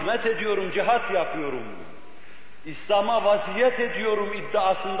 İslam'a hizmet ediyorum, cihat yapıyorum, İslam'a vaziyet ediyorum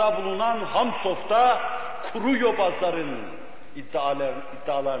iddiasında bulunan Hamsof'ta kuru yobazların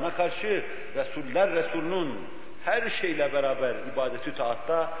iddialarına karşı Resulünün her şeyle beraber ibadetü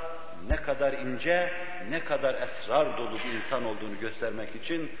taatta ne kadar ince, ne kadar esrar dolu bir insan olduğunu göstermek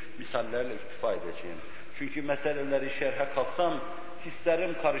için misallerle iktifa edeceğim. Çünkü meseleleri şerhe kalksam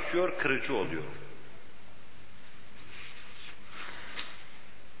hislerim karışıyor, kırıcı oluyor.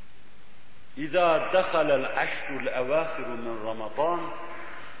 İzâ dehalel aşrul evâhiru min Ramazan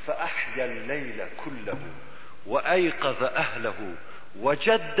feahyel leyle kullehu ve eykaza ehlehu ve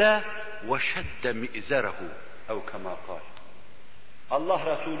cedde ve şedde mi'zerehu ev kemâ kâl. Allah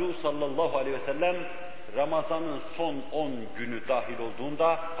Resulü sallallahu aleyhi ve sellem Ramazan'ın son 10 günü dahil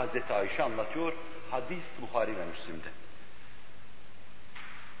olduğunda Hazreti Ayşe anlatıyor, hadis Buhari ve Müslim'de.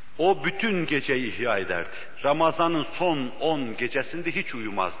 O bütün geceyi ihya ederdi. Ramazan'ın son 10 gecesinde hiç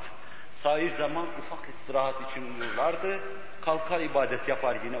uyumazdı. Sair zaman ufak istirahat için uyurlardı, kalkar ibadet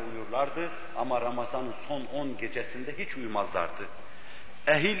yapar yine uyurlardı ama Ramazan'ın son 10 gecesinde hiç uyumazlardı.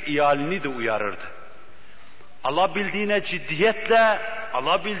 Ehil iyalini de uyarırdı. Alabildiğine ciddiyetle,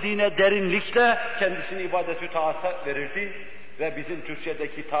 alabildiğine derinlikle kendisini ibadet-ü taata verirdi ve bizim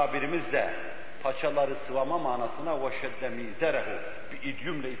Türkçedeki tabirimizle paçaları sıvama manasına وَشَدَّ مِيزَرَهُ bir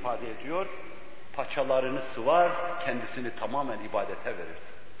idiomle ifade ediyor. Paçalarını sıvar, kendisini tamamen ibadete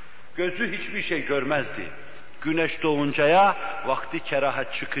verirdi. Gözü hiçbir şey görmezdi. Güneş doğuncaya, vakti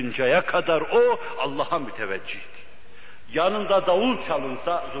kerahat çıkıncaya kadar o Allah'a müteveccihti. Yanında davul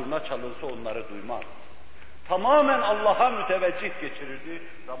çalınsa, zurna çalınsa onları duymaz. Tamamen Allah'a müteveccih geçirirdi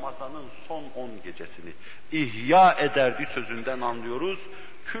Ramazan'ın son 10 gecesini. İhya ederdi sözünden anlıyoruz.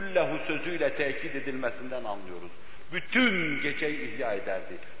 Küllehu sözüyle tekit edilmesinden anlıyoruz. Bütün geceyi ihya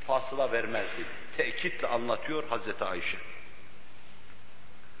ederdi. Fasıla vermezdi. Tekitle anlatıyor Hazreti Ayşe.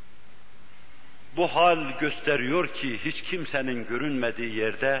 Bu hal gösteriyor ki hiç kimsenin görünmediği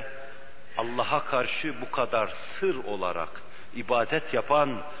yerde Allah'a karşı bu kadar sır olarak ibadet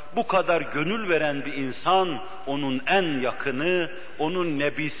yapan, bu kadar gönül veren bir insan, onun en yakını, onun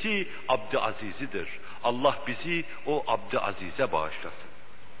nebisi Abd-i Allah bizi o Abd-i bağışlasın.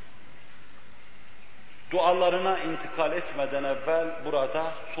 Dualarına intikal etmeden evvel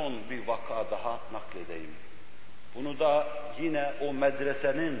burada son bir vaka daha nakledeyim. Bunu da yine o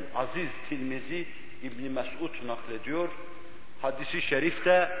medresenin aziz tilmizi İbn Mesud naklediyor. Hadis-i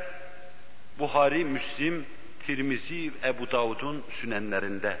şerifte Buhari, Müslim, Tirmizi, Ebu Davud'un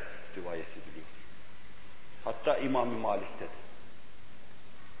sünenlerinde rivayet ediliyor. Hatta İmam-ı Malik'te de.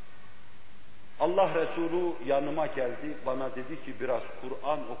 Allah Resulü yanıma geldi, bana dedi ki biraz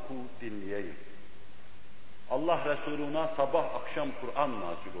Kur'an oku dinleyeyim. Allah Resulü'ne sabah akşam Kur'an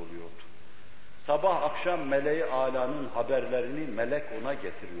nazil oluyordu. Sabah akşam meleği âlanın haberlerini melek ona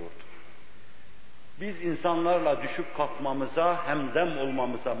getiriyordu. Biz insanlarla düşüp kalkmamıza, hemdem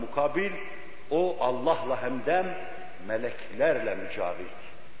olmamıza mukabil, o Allah'la hemdem, meleklerle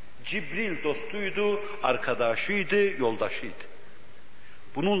mücavirdi. Cibril dostuydu, arkadaşıydı, yoldaşıydı.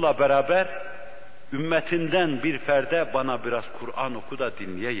 Bununla beraber ümmetinden bir ferde bana biraz Kur'an oku da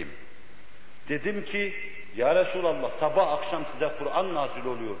dinleyeyim. Dedim ki, ya Resulallah sabah akşam size Kur'an nazil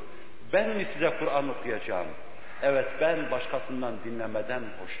oluyor. Ben mi size Kur'an okuyacağım? Evet, ben başkasından dinlemeden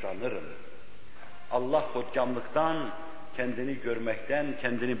hoşlanırım. Allah hodgamlıktan, kendini görmekten,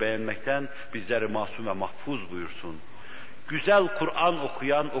 kendini beğenmekten bizleri masum ve mahfuz buyursun. Güzel Kur'an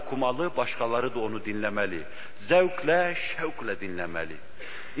okuyan okumalı, başkaları da onu dinlemeli. Zevkle, şevkle dinlemeli.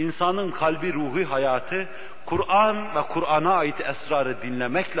 İnsanın kalbi, ruhi hayatı, Kur'an ve Kur'an'a ait esrarı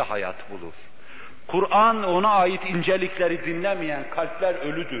dinlemekle hayat bulur. Kur'an, ona ait incelikleri dinlemeyen kalpler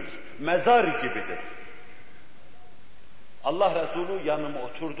ölüdür, mezar gibidir. Allah Resulü yanıma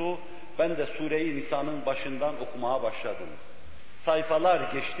oturdu, ben de Sure-i Nisa'nın başından okumaya başladım.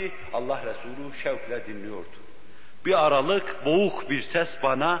 Sayfalar geçti, Allah Resulü şevkle dinliyordu. Bir aralık boğuk bir ses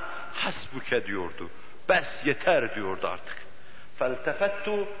bana hasbuke diyordu. Bes yeter diyordu artık.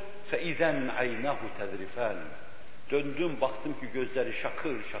 فَالْتَفَتُّ فَاِذَا مِنْ عَيْنَهُ تَذْرِفَانِ Döndüm baktım ki gözleri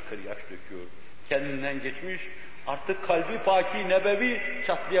şakır şakır yaş döküyor. Kendinden geçmiş, artık kalbi paki nebevi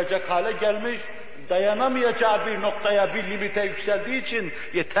çatlayacak hale gelmiş, dayanamayacağı bir noktaya, bir limite yükseldiği için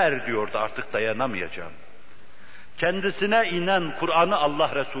yeter diyordu, artık dayanamayacağım. Kendisine inen Kur'an'ı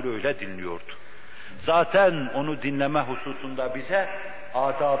Allah Resulü öyle dinliyordu. Zaten onu dinleme hususunda bize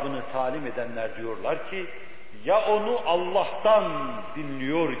adabını talim edenler diyorlar ki, ya onu Allah'tan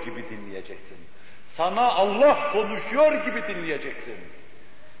dinliyor gibi dinleyeceksin, sana Allah konuşuyor gibi dinleyeceksin.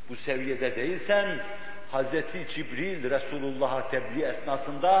 Bu seviyede değilsen, Hazreti Cibril Resulullah'a tebliğ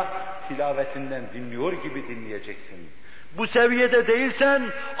esnasında tilavetinden dinliyor gibi dinleyeceksin. Bu seviyede değilsen,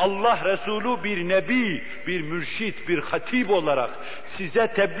 Allah Resulü bir nebi, bir mürşit, bir hatip olarak size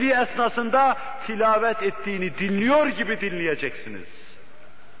tebliğ esnasında tilavet ettiğini dinliyor gibi dinleyeceksiniz.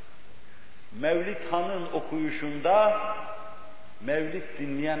 Mevlid Han'ın okuyuşunda, Mevlid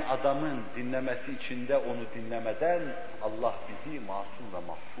dinleyen adamın dinlemesi içinde onu dinlemeden Allah bizi masum ve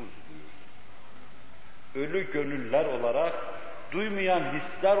mahfuz buyurdu. Ölü gönüller olarak, duymayan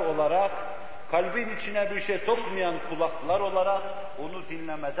hisler olarak, kalbin içine bir şey sokmayan kulaklar olarak onu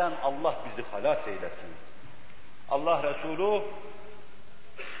dinlemeden Allah bizi halas eylesin. Allah Resulü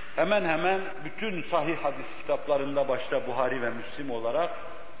hemen hemen bütün sahih hadis kitaplarında başta Buhari ve Müslim olarak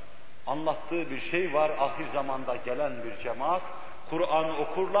anlattığı bir şey var. Ahir zamanda gelen bir cemaat, Kur'an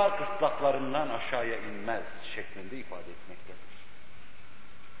okurlar, gırtlaklarından aşağıya inmez şeklinde ifade etmektedir.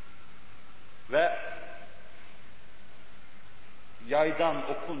 Ve yaydan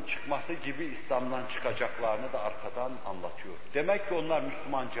okun çıkması gibi İslam'dan çıkacaklarını da arkadan anlatıyor. Demek ki onlar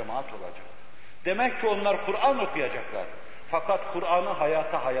Müslüman cemaat olacak. Demek ki onlar Kur'an okuyacaklar. Fakat Kur'an'ı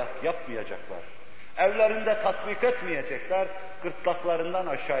hayata hayat yapmayacaklar. Evlerinde tatbik etmeyecekler, gırtlaklarından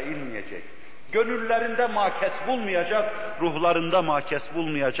aşağı inmeyecek. Gönüllerinde makes bulmayacak, ruhlarında makes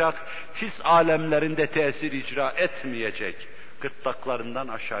bulmayacak, his alemlerinde tesir icra etmeyecek, gırtlaklarından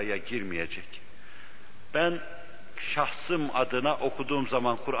aşağıya girmeyecek. Ben şahsım adına okuduğum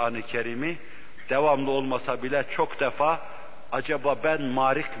zaman Kur'an-ı Kerim'i, devamlı olmasa bile çok defa acaba ben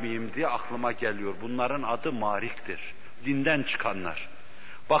marik miyim diye aklıma geliyor. Bunların adı mariktir, dinden çıkanlar.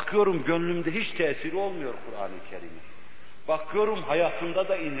 Bakıyorum gönlümde hiç tesiri olmuyor Kur'an-ı Kerim'in. Bakıyorum hayatında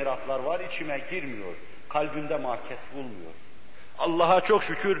da inhiraflar var, içime girmiyor. Kalbinde makes bulmuyor. Allah'a çok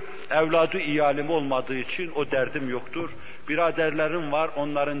şükür evladı iyalim olmadığı için o derdim yoktur. Biraderlerim var,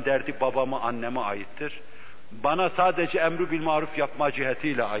 onların derdi babama, anneme aittir. Bana sadece emru bil maruf yapma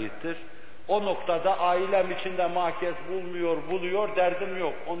cihetiyle aittir. O noktada ailem içinde makes bulmuyor, buluyor, derdim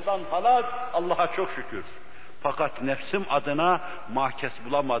yok. Ondan halas, Allah'a çok şükür. Fakat nefsim adına mahkes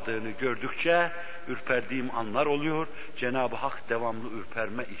bulamadığını gördükçe ürperdiğim anlar oluyor. Cenab-ı Hak devamlı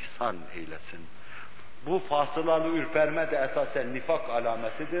ürperme ihsan eylesin. Bu fasılalı ürperme de esasen nifak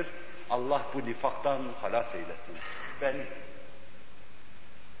alametidir. Allah bu nifaktan halas eylesin.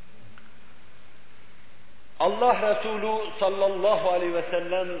 Allah Resulü sallallahu aleyhi ve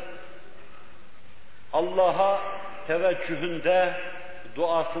sellem Allah'a teveccühünde,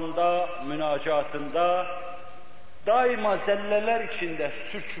 duasında, münacatında daima zelleler içinde,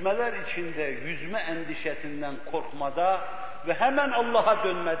 sürçmeler içinde, yüzme endişesinden korkmada ve hemen Allah'a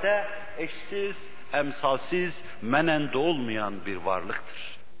dönmede eşsiz, emsalsiz, menende olmayan bir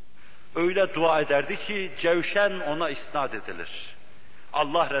varlıktır. Öyle dua ederdi ki cevşen ona isnat edilir.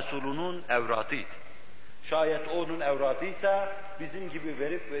 Allah Resulü'nün evradıydı. Şayet onun evradıysa bizim gibi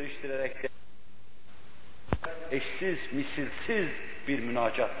verip veriştirerek eşsiz, misilsiz bir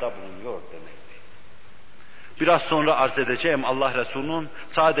münacatta bulunuyor demektir. Biraz sonra arz edeceğim Allah Resulü'nün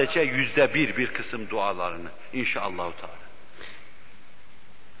sadece bir kısım dualarını inşallah.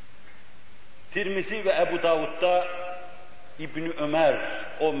 Tirmizi ve Ebu Davud'da İbni Ömer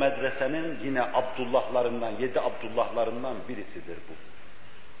o medresenin yine Abdullahlarından, 7 Abdullahlarından birisidir bu.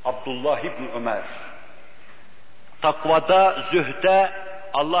 Abdullah İbni Ömer. Takvada, zühde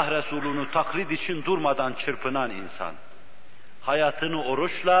Allah Resulü'nü taklit için durmadan çırpınan insan. Hayatını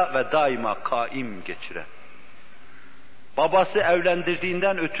oruçla ve daima kaim geçiren. Babası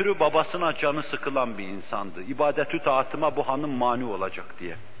evlendirdiğinden ötürü babasına canı sıkılan bir insandı. İbadetü taatıma bu hanım mani olacak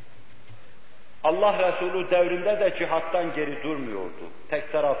diye. Allah Resulü devrinde de cihattan geri durmuyordu.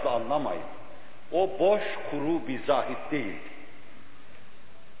 Tek taraflı anlamayın. O boş, kuru bir zahid değil.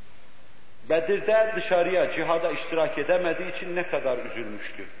 Bedir'de dışarıya, cihada iştirak edemediği için ne kadar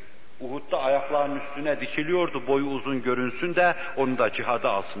üzülmüştü. Uhud'da ayaklarının üstüne dikiliyordu, boyu uzun görünsün de onu da cihada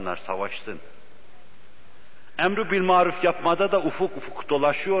alsınlar, savaşsın. Emru bil maruf yapmada da ufuk ufuk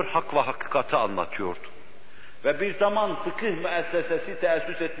dolaşıyor, hak ve hakikati anlatıyordu. Ve bir zaman fıkıh müessesesi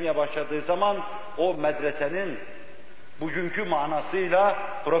teessüs etmeye başladığı zaman o medresenin bugünkü manasıyla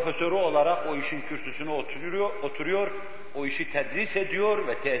profesörü olarak o işin kürsüsüne oturuyor, o işi tedris ediyor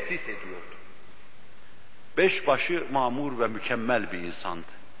ve tesis ediyordu. Beşbaşı mamur ve mükemmel bir insandı.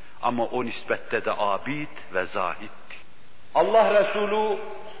 Ama o nispette de abid ve zahiddi. Allah Resulü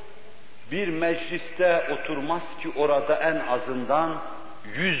bir mecliste oturmaz ki orada en azından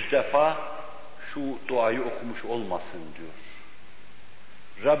 100 defa şu duayı okumuş olmasın diyor.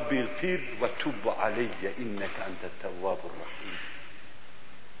 Rabbil fir ve tub aleyye inneke entet tevvabur rahim.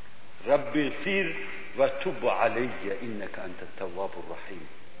 Rabbil fir ve tub aleyye inneke entet tevvabur rahim.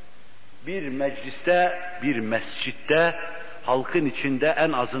 Bir mecliste, bir mescitte, halkın içinde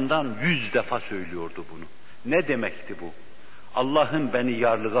en azından 100 defa söylüyordu bunu. Ne demekti bu? Allah'ım beni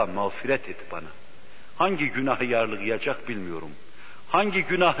yarlığa mağfiret et bana. Hangi günahı yarlıgayacak bilmiyorum. Hangi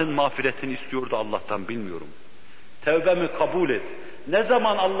günahın mağfiretini istiyordu Allah'tan bilmiyorum. Tevbemi kabul et. Ne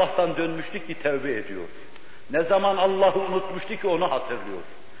zaman Allah'tan dönmüştü ki tevbe ediyor? Ne zaman Allah'ı unutmuştu ki onu hatırlıyor?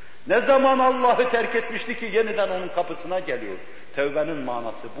 Ne zaman Allah'ı terk etmişti ki yeniden onun kapısına geliyor? Tevbenin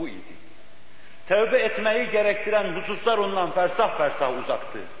manası bu idi. Tevbe etmeyi gerektiren hususlar ondan fersah fersah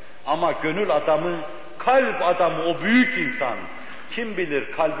uzaktı. Ama gönül adamı, kalp adamı, o büyük insan, kim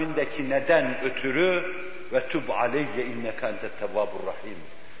bilir kalbindeki neden ötürü ve tub aleyye inneke entet tevvabur rahim.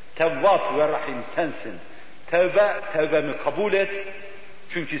 Tevvab ve rahim sensin. Tevbemi kabul et,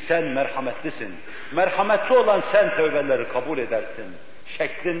 Çünkü sen merhametlisin. Merhametli olan sen tövbeleri kabul edersin.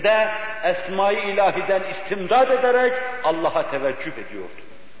 Şeklinde esma-i ilahiden istimdad ederek Allah'a teveccüh ediyordu.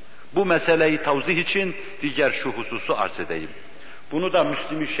 Bu meseleyi tavzih için diğer şu hususu arz edeyim. Bunu da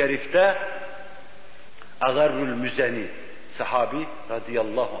Müslim-i Şerif'te Agarrul Müzeni sahabi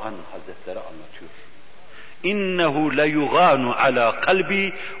radıyallahu anh hazretleri anlatıyor. İnnehu le yuganu ala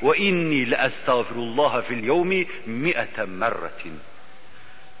kalbi ve inni le estağfirullah fil yevmi 100 merratin.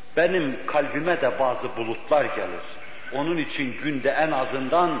 Benim kalbime de bazı bulutlar gelir. Onun için günde en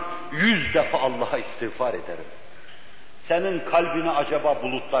azından 100 defa Allah'a istiğfar ederim. Senin kalbine acaba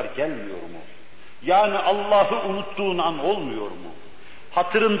bulutlar gelmiyor mu? Yani Allah'ı unuttuğun an olmuyor mu?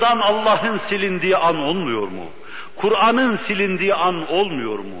 Hatırından Allah'ın silindiği an olmuyor mu? Kur'an'ın silindiği an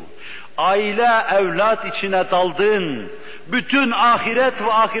olmuyor mu? Aile, evlat içine daldığın, bütün ahiret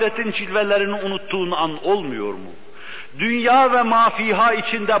ve ahiretin cilvelerini unuttuğun an olmuyor mu? Dünya ve mafiha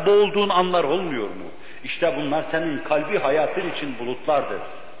içinde boğulduğun anlar olmuyor mu? İşte bunlar senin kalbi hayatın için bulutlardır.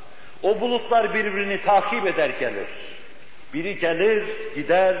 O bulutlar birbirini takip eder gelir. Biri gelir,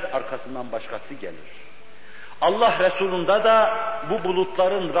 gider, arkasından başkası gelir. Allah Resulü'nde de bu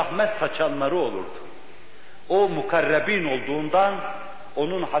bulutların rahmet saçanları olurdu. O mukarrebin olduğundan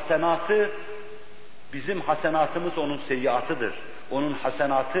onun hasenatı, bizim hasenatımız onun seyyiatıdır. Onun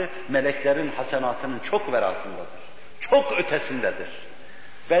hasenatı meleklerin hasenatının çok verasındadır. Çok ötesindedir.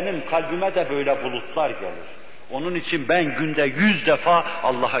 Benim kalbime de böyle bulutlar gelir. Onun için ben günde 100 defa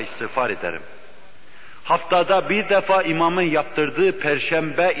Allah'a istiğfar ederim. Haftada bir defa imamın yaptırdığı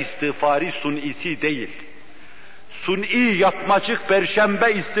perşembe istiğfari sun'isi değil. Sun'i yapmacık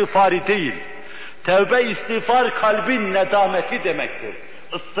perşembe istiğfari değil. Tevbe istiğfar kalbin nedameti demektir.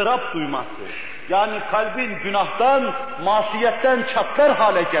 Istırap duyması. Yani kalbin günahtan, masiyetten çatlar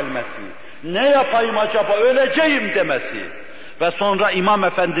hale gelmesi. Ne yapayım acaba, öleceğim demesi. Ve sonra İmam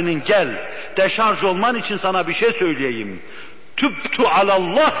Efendi'nin gel, deşarj olman için sana bir şey söyleyeyim. Tübtü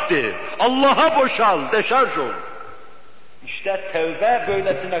alallah de, Allah'a boşal, deşarj ol. İşte tevbe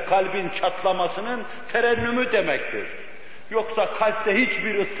böylesine kalbin çatlamasının terennümü demektir. Yoksa kalpte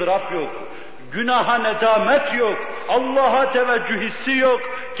hiçbir ıstırap yok. Günaha nedamet yok. Allah'a teveccüh hissi yok.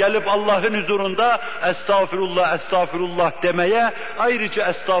 Gelip Allah'ın huzurunda estağfirullah, estağfirullah demeye ayrıca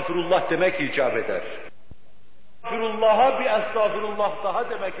estağfirullah demek icap eder. Estağfirullah'a bir estağfirullah daha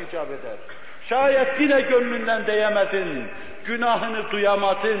demek icap eder. Şayet yine gönlünden diyemedin, günahını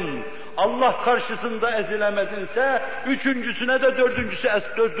duyamadın, Allah karşısında ezilemedinse, üçüncüsüne de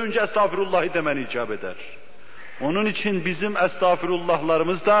dördüncü estağfirullah'ı demen icap eder. Onun için bizim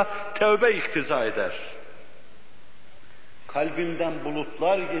estağfirullahlarımız da tevbe iktiza eder. Kalbimden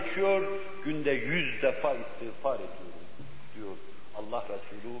bulutlar geçiyor, günde 100 defa istiğfar ediyorum, diyor Allah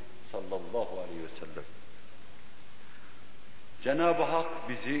Resulü sallallahu aleyhi ve sellem. Cenab-ı Hak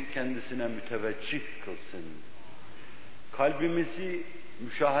bizi kendisine müteveccih kılsın. Kalbimizi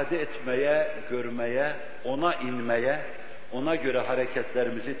müşahede etmeye, görmeye, ona inmeye, ona göre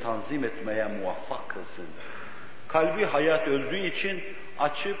hareketlerimizi tanzim etmeye muvaffak kılsın. Kalbi hayat öldüğü için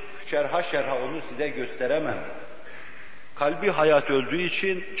açıp şerha onu size gösteremem. Kalbi hayat öldüğü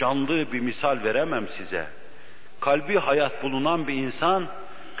için canlı bir misal veremem size. Kalbi hayat bulunan bir insan,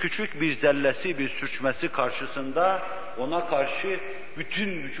 küçük bir zellesi, bir sürçmesi karşısında ona karşı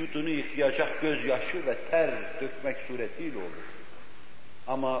bütün vücudunu yıkayacak gözyaşı ve ter dökmek suretiyle olur.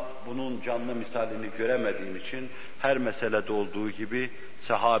 Ama bunun canlı misalini göremediğim için her meselede olduğu gibi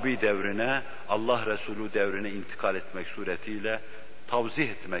sahabi devrine, Allah Resulü devrine intikal etmek suretiyle tavzih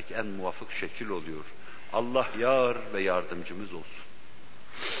etmek en muvafık şekil oluyor. Allah yar ve yardımcımız olsun.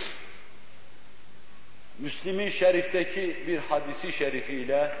 Müslim-i Şerif'teki bir hadisi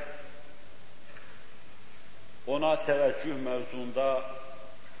şerifiyle ona teveccüh mevzunda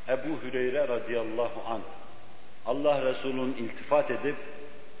Ebu Hüreyre radıyallahu anh Allah Resulü'nün iltifat edip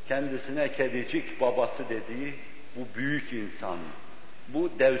kendisine kedicik babası dediği bu büyük insan, bu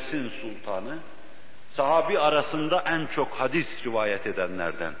devsin sultanı, sahabi arasında en çok hadis rivayet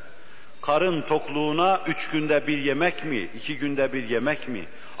edenlerden. Karın tokluğuna 3 günde bir yemek mi, 2 günde bir yemek mi,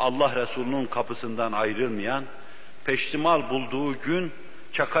 Allah Resulü'nün kapısından ayrılmayan, peştimal bulduğu gün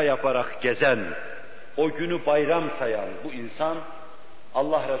çaka yaparak gezen, o günü bayram sayan bu insan,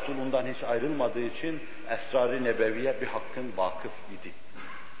 Allah Resulü'nden hiç ayrılmadığı için esrar-ı nebeviye bir hakkın vakıf idi.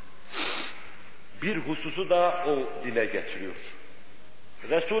 Bir hususu da o dile getiriyor.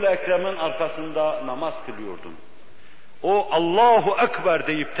 Resul-i Ekrem'in arkasında namaz kılıyordum. O Allahu Ekber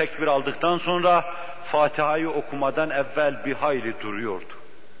deyip tekbir aldıktan sonra Fatiha'yı okumadan evvel bir hayli duruyordu.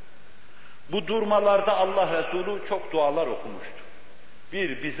 Bu durmalarda Allah Resulü çok dualar okumuştu.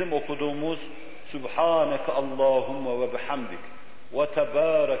 Bir bizim okuduğumuz Subhaneke Allahumma ve bihamdik ve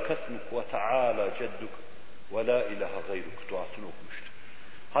tebâreke esmuk ve teâlâ cedduk ve la ilahe gayruk duasını okumuştu.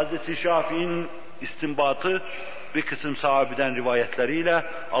 Hazreti Şafii'nin istinbatı bir kısım sahabeden rivayetleriyle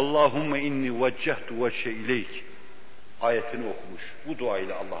Allahümme inni veccehtu vecce ileyk ayetini okumuş. Bu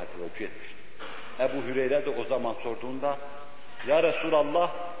duayla Allah'a teveccüh etmişti. Ebu Hüreyre de o zaman sorduğunda ya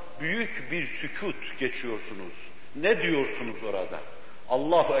Resulallah büyük bir sükût geçiyorsunuz. Ne diyorsunuz orada?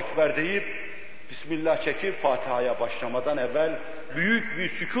 Allahu Ekber deyip Bismillah çekip Fatiha'ya başlamadan evvel büyük bir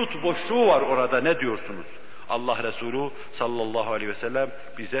sükût boşluğu var orada. Ne diyorsunuz? Allah Resulü sallallahu aleyhi ve sellem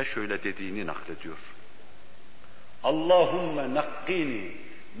bize şöyle dediğini naklediyor. Allahümme nakkini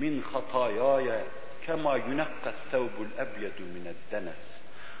min hatayaya kema yunakkas thawbul ebyedu mineddenes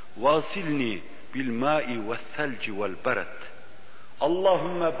vasilni bil ma'i ve selci vel beret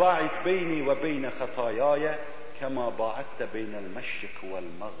Allahümme ba'id beyni ve beyne hatayaya kema ba'atte beynel meşrik vel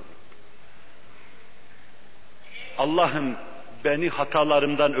mağrib. Allah'ım beni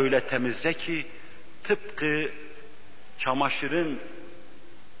hatalarımdan öyle temizle ki tıpkı çamaşırın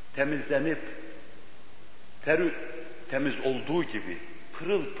temizlenip temiz olduğu gibi,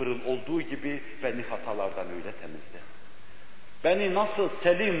 pırıl pırıl olduğu gibi beni hatalardan öyle temizle. Beni nasıl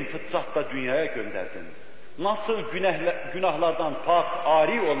selim fıtratla dünyaya gönderdin? Nasıl günahlardan pak,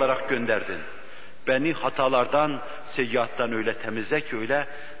 ari olarak gönderdin? Beni hatalardan, seyyiattan öyle temizle ki öyle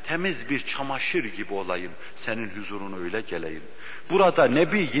temiz bir çamaşır gibi olayım. Senin huzuruna öyle geleyim. Burada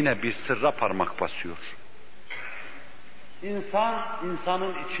Nebi yine bir sırra parmak basıyor. İnsan,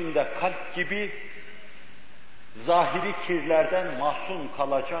 insanın içinde kalp gibi zahiri kirlerden mahzun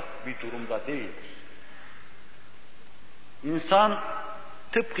kalacak bir durumda değildir. İnsan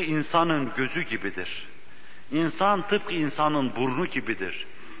tıpkı insanın gözü gibidir. İnsan tıpkı insanın burnu gibidir.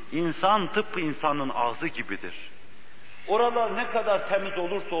 İnsan tıpkı insanın ağzı gibidir. Oralar ne kadar temiz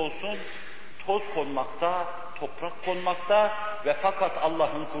olursa olsun toz konmakta, toprak konmakta ve fakat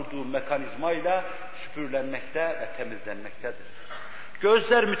Allah'ın kurduğu mekanizmayla süpürlenmekte ve temizlenmektedir.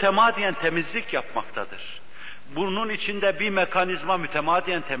 Gözler mütemadiyen temizlik yapmaktadır. Burnun içinde bir mekanizma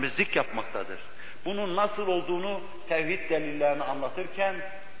mütemadiyen temizlik yapmaktadır. Bunun nasıl olduğunu tevhid delillerini anlatırken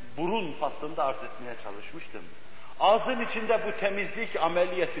burun faslında arz etmeye çalışmıştım. Ağzın içinde bu temizlik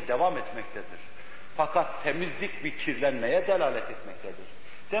ameliyesi devam etmektedir. Fakat temizlik bir kirlenmeye delalet etmektedir.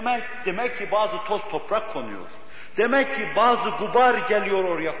 Demek ki bazı toz toprak konuyor. Demek ki bazı gubar geliyor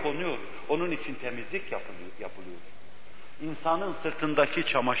oraya konuyor. Onun için temizlik yapılıyor. İnsanın sırtındaki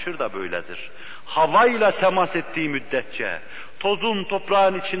çamaşır da böyledir. Havayla temas ettiği müddetçe, tozun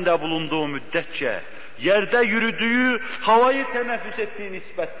toprağın içinde bulunduğu müddetçe, yerde yürüdüğü, havayı teneffüs ettiği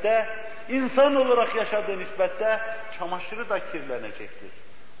nispette, insan olarak yaşadığı nispette çamaşırı da kirlenecektir.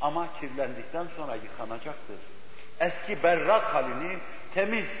 Ama kirlendikten sonra yıkanacaktır. Eski berrak halini,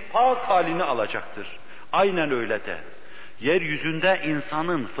 temiz, pak halini alacaktır. Aynen öyle de. Yeryüzünde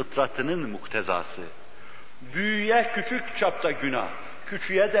insanın fıtratının muktezası. Büyüye küçük çapta günah,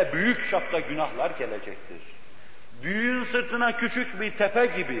 küçüğe de büyük çapta günahlar gelecektir. Büyüğün sırtına küçük bir tepe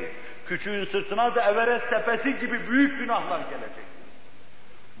gibi, küçüğün sırtına da Everest tepesi gibi büyük günahlar gelecektir.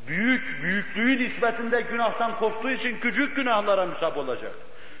 Büyük, büyüklüğü nispetinde günahtan korktuğu için küçük günahlara müsab olacak.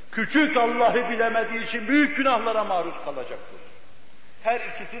 Küçük Allah'ı bilemediği için büyük günahlara maruz kalacaktır. Her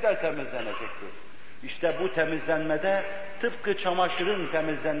ikisi de temizlenecektir. İşte bu temizlenmede tıpkı çamaşırın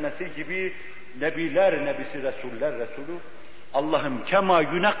temizlenmesi gibi Nebiler Nebisi, Resuller Resulü Allah'ım kema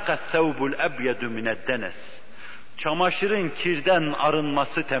yunakkas thawbul ebyedu mineddenes. Çamaşırın kirden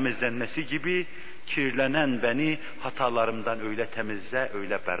arınması, temizlenmesi gibi kirlenen beni hatalarımdan öyle temizle,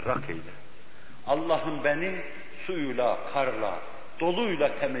 öyle berrak eyle. Allah'ım beni suyuyla, karla,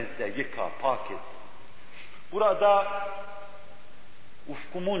 doluyla temizle, yıka, pak et. Burada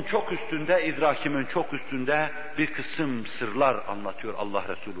ufkumun çok üstünde, idrakimin çok üstünde bir kısım sırlar anlatıyor Allah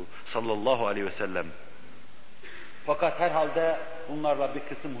Resulü sallallahu aleyhi ve sellem. Fakat herhalde bunlarla bir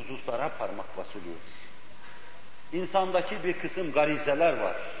kısım hususlara parmak basılıyor. İnsandaki bir kısım garizeler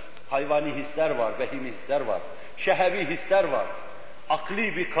var, hayvani hisler var, behimi hisler var, şehevi hisler var,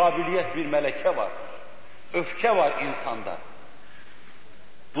 akli bir kabiliyet, bir meleke var, öfke var insanda.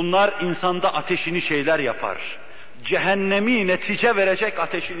 Bunlar insanda ateşini şeyler yapar. Cehennemi netice verecek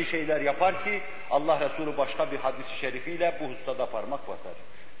ateşini şeyler yapar ki Allah Resulü başka bir hadis-i şerifiyle bu hususada parmak basar.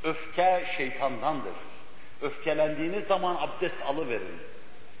 Öfke şeytandandır. Öfkelendiğiniz zaman abdest alıverin.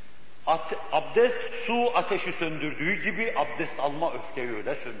 Abdest su ateşi söndürdüğü gibi abdest alma öfkeyi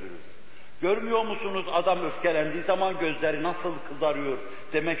öyle söndürür. Görmüyor musunuz adam öfkelendiği zaman gözleri nasıl kızarıyor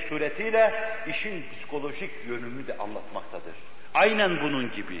demek suretiyle işin psikolojik yönünü de anlatmaktadır. Aynen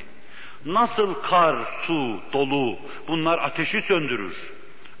bunun gibi. Nasıl kar, su, dolu bunlar ateşi söndürür.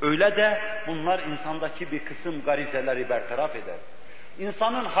 Öyle de bunlar insandaki bir kısım garizeleri bertaraf eder.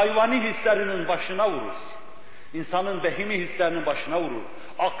 İnsanın hayvani hislerinin başına vurur. İnsanın behimi hislerinin başına vurur.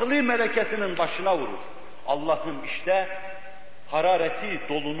 Akli melekesinin başına vurur. Allah'ın işte harareti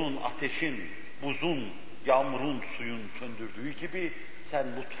dolunun, ateşin, buzun, yağmurun, suyun söndürdüğü gibi sen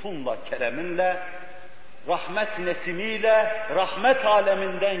lütfunla, kereminle, rahmet nesimiyle, rahmet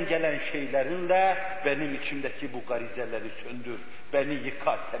aleminden gelen şeylerinle benim içimdeki bu garizeleri söndür, beni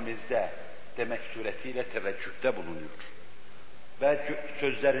yıka, temizle demek suretiyle teveccühte bulunuyor. Ve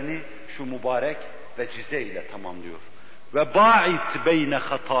sözlerini şu mübarek vecize ile tamamlıyor. Ve ba'it beyne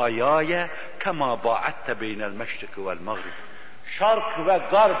hatayaya kema ba'atte beynel meşriki vel mağrib. Şark ve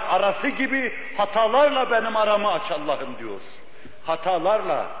garp arası gibi hatalarla benim aramı aç Allah'ım diyor.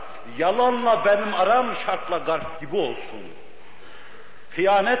 Hatalarla, yalanla benim aram şarkla garp gibi olsun.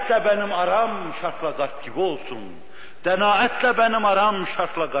 Hıyanetle benim aram şarkla garp gibi olsun. Denaetle benim aram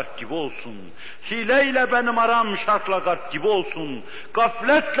şarkla garp gibi olsun. Hileyle benim aram şarkla garp gibi olsun.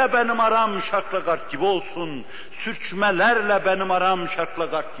 Gafletle benim aram şarkla garp gibi olsun. Sürçmelerle benim aram şarkla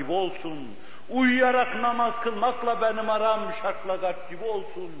garp gibi olsun. Uyuyarak namaz kılmakla benim aram şarkla garp gibi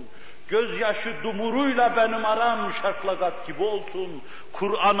olsun. Gözyaşı dumuruyla benim aram şarklagat gibi olsun.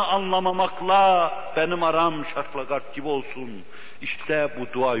 Kur'an'ı anlamamakla benim aram şarklagat gibi olsun. İşte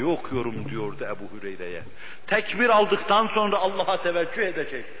bu duayı okuyorum diyordu Ebu Hüreyre'ye. Tekbir aldıktan sonra Allah'a teveccüh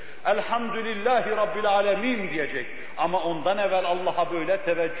edecek. Elhamdülillahi Rabbil Alemin diyecek. Ama ondan evvel Allah'a böyle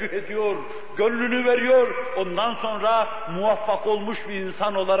teveccüh ediyor, gönlünü veriyor. Ondan sonra muvaffak olmuş bir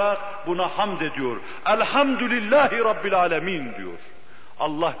insan olarak buna hamd ediyor. Elhamdülillahi Rabbil Alemin diyor.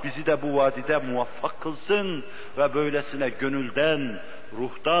 Allah bizi de bu vadide muvaffak kılsın ve böylesine gönülden,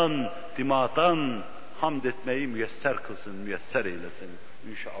 ruhtan, dimağdan hamd etmeyi müyesser kılsın, müyesser eylesin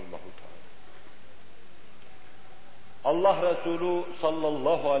inşallah. Allah Resulü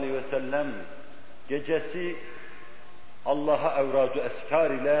sallallahu aleyhi ve sellem gecesi Allah'a evradu eskar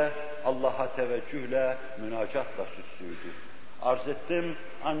ile, Allah'a teveccühle, münacatla süslüydü. Arz ettim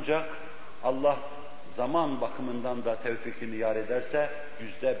ancak Allah zaman bakımından da tevfikini yar ederse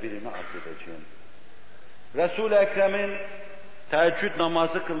 %1'ini arz edeceğim. Resul-i Ekrem'in teheccüd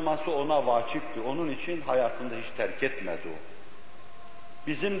namazı kılması ona vacipti. Onun için hayatında hiç terk etmedi o.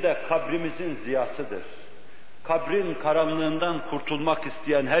 Bizim de kabrimizin ziyasıdır. Kabrin karanlığından kurtulmak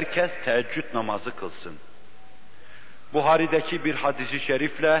isteyen herkes teheccüd namazı kılsın. Buhari'deki bir hadis-i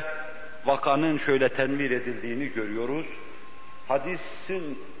şerifle vakanın şöyle tenvir edildiğini görüyoruz.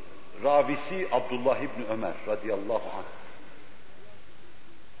 Hadisin ravisi Abdullah İbni Ömer radıyallahu anh.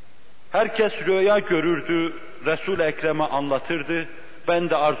 Herkes rüya görürdü, Resul-i Ekrem'e anlatırdı. Ben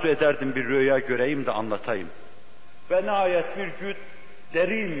de arzu ederdim bir rüya göreyim de anlatayım. Ve nihayet bir gün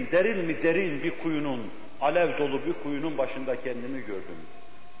derin bir kuyunun, alev dolu bir kuyunun başında kendimi gördüm.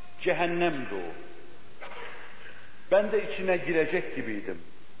 Cehennemdi o. Ben de içine girecek gibiydim.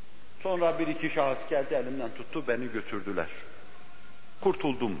 Sonra bir iki şahıs geldi, elimden tuttu, beni götürdüler.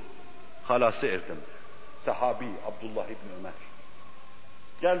 Kurtuldum, halası erdim. Sahabi Abdullah İbni Ömer.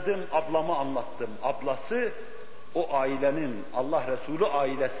 Geldim, ablamı anlattım. Ablası, o ailenin, Allah Resulü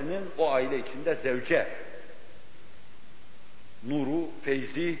ailesinin o aile içinde zevce. Nuru,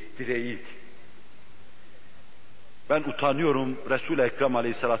 feyzi, direğiydi. Ben utanıyorum, Resul-i Ekrem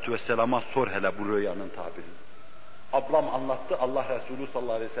Aleyhisselatü Vesselam'a sor hele bu rüyanın tabirini. Ablam anlattı, Allah Resulü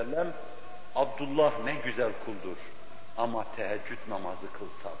sallallahu aleyhi ve sellem, Abdullah ne güzel kuldur ama teheccüd namazı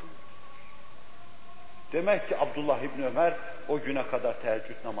kılsa buyurdu. Demek ki Abdullah İbni Ömer o güne kadar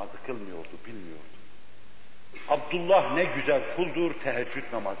teheccüd namazı kılmıyordu, bilmiyordu. Abdullah ne güzel kuldur, teheccüd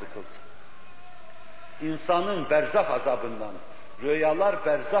namazı kılsa. İnsanın berzah azabından, rüyalar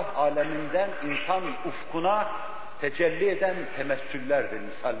berzah aleminden insan ufkuna tecelli eden temessüllerdir,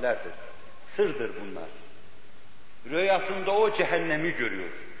 misallerdir. Sırdır bunlar. Rüyasında o cehennemi görüyor.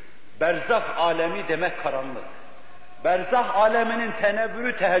 Berzah alemi demek karanlık. Berzah aleminin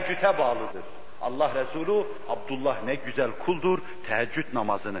tenebbühü teheccüde bağlıdır. Allah Resulü Abdullah ne güzel kuldur, teheccüd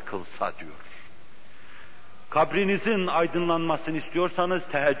namazını kılsa diyor. Kabrinizin aydınlanmasını istiyorsanız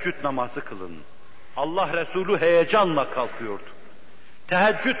teheccüd namazı kılın. Allah Resulü heyecanla kalkıyordu.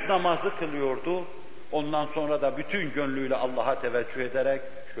 Teheccüd namazı kılıyordu. Ondan sonra da bütün gönlüyle Allah'a teveccüh ederek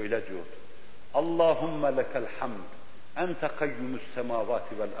şöyle diyordu. Allahümme lekel hamd, ente kayyumus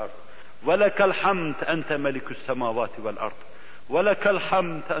semavati vel ard. Ve lekel hamd, ente melikus semavati vel ard. Ve lekel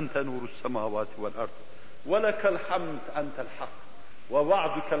hamd, ente nurus semavati vel ard. Ve lekel hamd, entel hak. Ve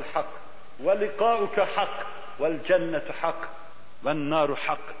va'dukel hak. Ve liqa'uke hak. Vel cennetu hak. Vel naru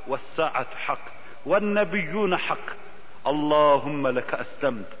hak. Ve sa'atu hak. Ve nebiyyune hak. Allahümme leke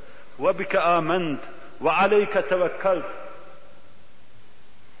eslemt. Ve bike ament. Ve aleyke tevekkelt.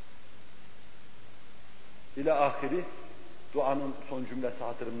 İlâ ahiri Duanın son cümlesi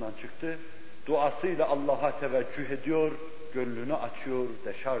hatırımdan çıktı. Duasıyla Allah'a teveccüh ediyor, gönlünü açıyor,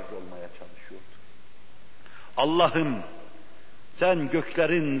 deşarj olmaya çalışıyordu. Allah'ım, sen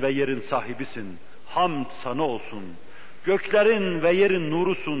göklerin ve yerin sahibisin, hamd sana olsun. Göklerin ve yerin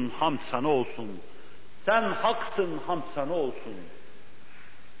nurusun, hamd sana olsun. Sen haksın, hamd sana olsun.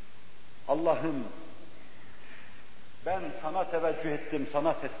 Allah'ım, ben sana teveccüh ettim,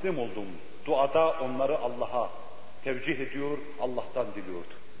 sana teslim oldum. Duada onları Allah'a tevcih ediyor, Allah'tan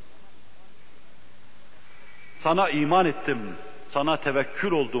diliyordu. Sana iman ettim, sana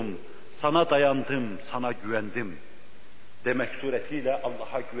tevekkül oldum, sana dayandım, sana güvendim demek suretiyle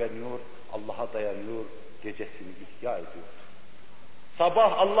Allah'a güveniyor, Allah'a dayanıyor, gecesini ihya ediyor.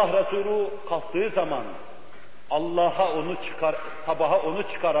 Sabah Allah Resulü kalktığı zaman sabaha onu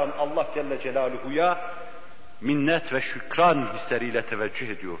çıkaran Allah Celle Celaluhu'ya minnet ve şükran hisleriyle teveccüh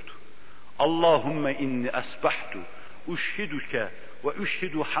ediyordu. Allahümme inni esbahtu uşhiduke ve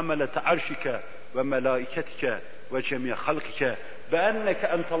uşhidu hamelete arşike ve melaiketike ve cemiye halkike ve enneke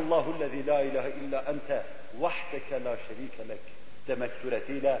entallahüllezî la ilahe illa ente vahdeke la şerike lek demek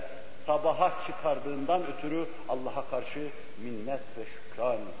suretiyle sabaha çıkardığından ötürü Allah'a karşı minnet ve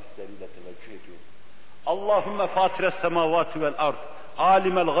şükran hisleriyle teveccüh ediyor. Allahümme fatires semavati vel ard,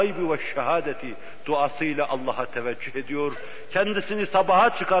 alimel gaybi ve şehadeti duasıyla Allah'a teveccüh ediyor. Kendisini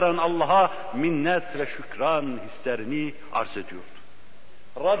sabaha çıkaran Allah'a minnet ve şükran hislerini arz ediyordu.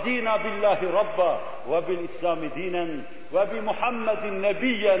 Radina billahi rabba ve bil İslami dinen ve bi Muhammedin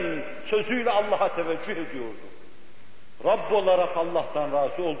nebiyen sözüyle Allah'a teveccüh ediyordu. Rabb olarak Allah'tan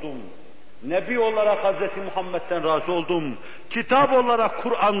razı oldum. Nebi olarak Hz. Muhammed'den razı oldum. Kitap olarak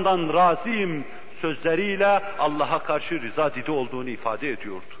Kur'an'dan razıyım sözleriyle Allah'a karşı rıza didi olduğunu ifade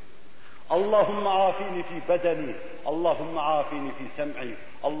ediyordu. Allahümme afini fi bedeni, Allahümme afini fi sem'i,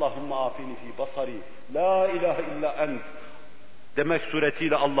 Allahümme afini fi basari, la ilahe illa ent demek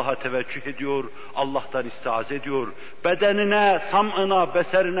suretiyle Allah'a teveccüh ediyor, Allah'tan istiaz ediyor. Bedenine, sam'ına,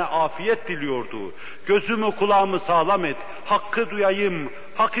 beserine afiyet diliyordu. Gözümü, kulağımı sağlam et, hakkı duyayım,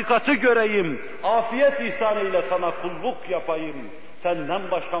 hakikati göreyim, afiyet ihsanıyla sana kulluk yapayım.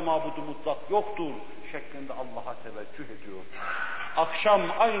 Senden başka mabudu mutlak yoktur şeklinde Allah'a teveccüh ediyor. Akşam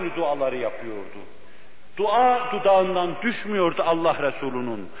aynı duaları yapıyordu. Dua dudağından düşmüyordu Allah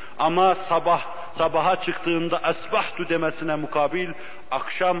Resulü'nün. Ama sabaha çıktığında esbahtu demesine mukabil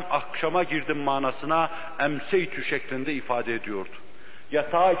akşama girdim manasına emseytü şeklinde ifade ediyordu.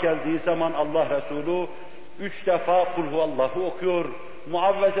 Yatağa geldiği zaman Allah Resulü 3 defa kul huvallahu okuyor,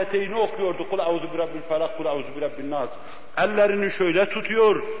 muavvezeteyni okuyordu. Kul auzu birabbil felak, kul auzu birabbin nas. Ellerini şöyle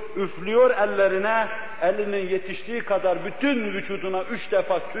tutuyor, üflüyor ellerine, elinin yetiştiği kadar bütün vücuduna 3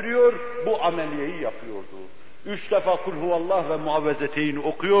 defa sürüyor, bu ameliyeyi yapıyordu. 3 defa kul huvallah ve muavvezeteyni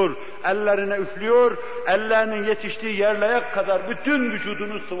okuyor, ellerine üflüyor, ellerinin yetiştiği yerlere kadar bütün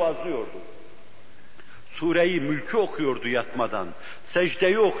vücudunu sıvazlıyordu. Sure-i Mülk'ü okuyordu yatmadan,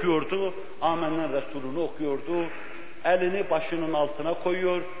 secdeyi okuyordu, Amenna Resulü'nü okuyordu, elini başının altına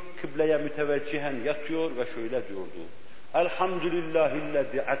koyuyor, kıbleye müteveccihen yatıyor ve şöyle diyordu.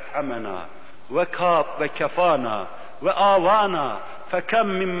 Elhamdülillahillezî et'amena ve kâb ve kefâna ve âvâna fekem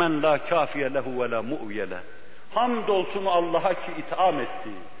mimmen lâ kâfiye lehu ve lâ mu'viye leh. Hamdolsun Allah'a ki itham etti,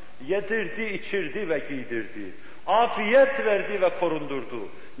 yedirdi, içirdi ve giydirdi. Afiyet verdi ve korundurdu.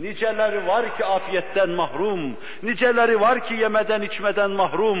 Niceleri var ki afiyetten mahrum, niceleri var ki yemeden içmeden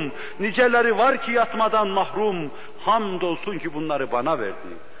mahrum, niceleri var ki yatmadan mahrum. Hamdolsun ki bunları bana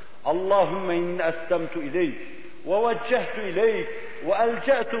verdi. Allahümme inni eslemtu ileyk ve veccehtu ileyk ve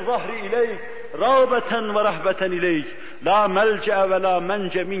elce'tu zahri ileyk rağbeten ve rahbeten ileyk la melce'e ve la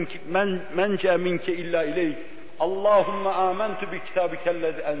mence minke illa ileyk. Allahümme amentu bi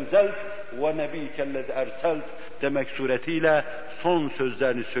kitabikellezi enzelt ve nebikellezi erselt demek suretiyle son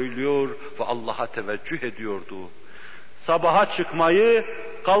sözlerini söylüyor ve Allah'a teveccüh ediyordu. Sabaha çıkmayı,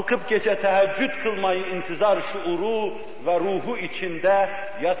 kalkıp gece teheccüd kılmayı intizar şuuru ve ruhu içinde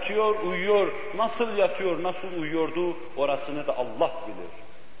yatıyor, uyuyor. Nasıl yatıyor, nasıl uyuyordu orasını da Allah bilir.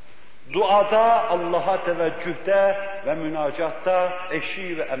 Duada, Allah'a teveccühte ve münacatta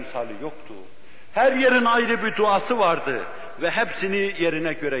eşi ve emsali yoktu. Her yerin ayrı bir duası vardı ve hepsini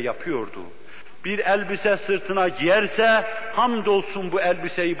yerine göre yapıyordu. Bir elbise sırtına giyerse, hamdolsun bu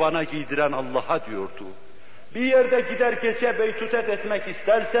elbiseyi bana giydiren Allah'a diyordu. Bir yerde gider gece beytutet etmek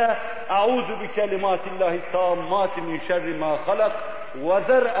isterse, "Euzu bi kelimatillahi tammati min şerri ma halak ve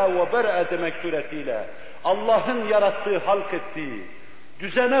zer'e ve ber'e" demek suretiyle Allah'ın yarattığı, halk ettiği,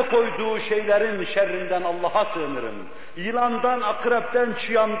 düzene koyduğu şeylerin şerrinden Allah'a sığınırım. Yılandan, akrepten,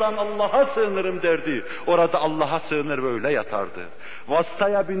 çıyandan Allah'a sığınırım derdi. Orada Allah'a sığınır böyle yatardı.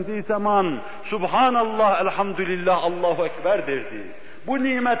 Vasıtaya bindiği zaman Subhanallah, elhamdülillah, Allahu Ekber derdi. Bu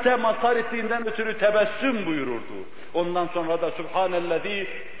nimete mazhar ettiğinden ötürü tebessüm buyururdu. Ondan sonra da Subhanellezî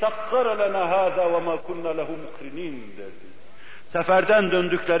sakkara lena hâzâ ve mâ kunnâ lehu mukrinin derdi. Seferden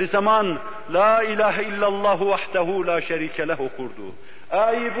döndükleri zaman La ilahe illallahu vahdehu la şerike leh okurdu.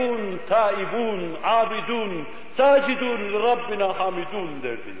 Aibun, taibun, abidun, sacidun, Rabbina hamidun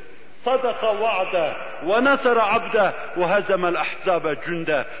derdi. Sadaka va'de ve nasara abde ve hezemel ahzabe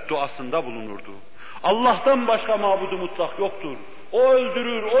cünde duasında bulunurdu. Allah'tan başka mabudu mutlak yoktur. O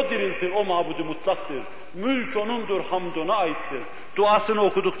öldürür, o diriltir, o mabudu mutlaktır. Mülk onundur, hamd ona aittir. Duasını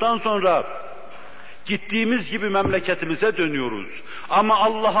okuduktan sonra gittiğimiz gibi memleketimize dönüyoruz. Ama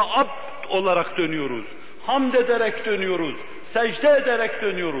Allah'a abd olarak dönüyoruz. Hamd ederek dönüyoruz. Secde ederek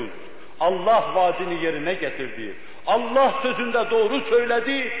dönüyoruz. Allah vaadini yerine getirdi. Allah sözünde doğru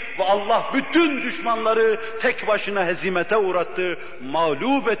söyledi ve Allah bütün düşmanları tek başına hezimete uğrattı,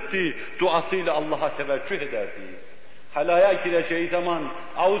 mağlup etti. Duasıyla Allah'a teveccüh ederdi. Helaya gireceği zaman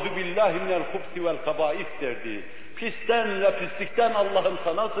 "Auzu billahi minel hubsi vel kabâis" derdi. Pisten ve pislikten Allah'ım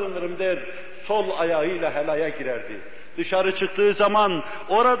sana sığınırım der. Sol ayağıyla helaya girerdi. Dışarı çıktığı zaman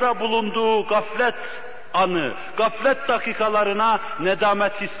orada bulunduğu gaflet anı, gaflet dakikalarına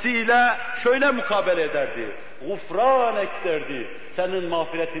nedamet hissiyle şöyle mukabele ederdi. Gufranek derdi. Senin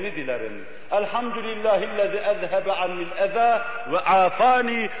mağfiretini dilerim. Elhamdülillahillezî ezhebe annil eza ve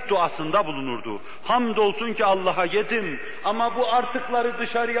afani duasında bulunurdu. Hamdolsun ki Allah'a yedim ama bu artıkları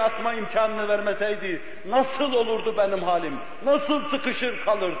dışarıya atma imkanını vermeseydi nasıl olurdu benim halim? Nasıl sıkışır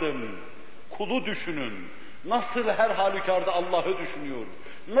kalırdım? Kulu düşünün. Nasıl her halükarda Allah'ı düşünüyor?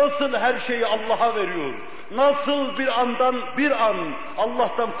 Nasıl her şeyi Allah'a veriyor? Nasıl bir andan bir an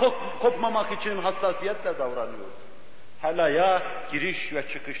Allah'tan kopmamak için hassasiyetle davranıyor? Helaya giriş ve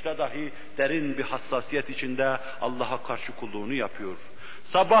çıkışta dahi derin bir hassasiyet içinde Allah'a karşı kulluğunu yapıyor.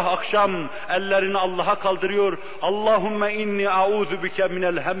 Sabah akşam ellerini Allah'a kaldırıyor. Allahümme inni a'udhu bike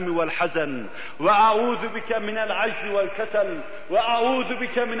minel hemmi vel hazen ve a'udhu bike minel aczi vel kesel ve a'udhu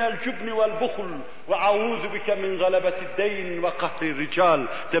bike minel cübni vel bukhul ve a'udhu bike min galebetid deyn ve kahri rical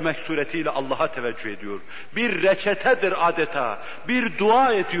demek suretiyle Allah'a teveccüh ediyor. Bir reçetedir adeta. Bir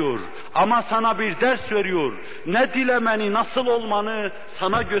dua ediyor ama sana bir ders veriyor. Ne dilemeni, nasıl olmanı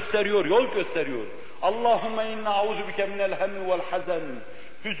sana gösteriyor, yol gösteriyor. Allahümme inna a'udhu bike minel hemmi vel hazen.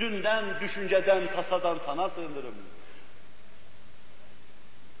 Hüzünden, düşünceden, tasadan sana sığınırım.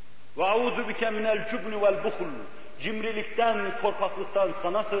 Ve a'udhu bike minel cübni vel bukhul. Cimrilikten, korkaklıktan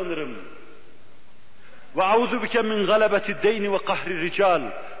sana sığınırım. Ve a'udhu bike min galebetid deyni ve kahri rical.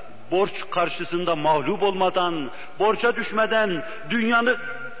 Borç karşısında mağlup olmadan, borca düşmeden,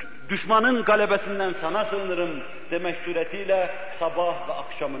 düşmanın galebesinden sana sığınırım demek suretiyle sabah ve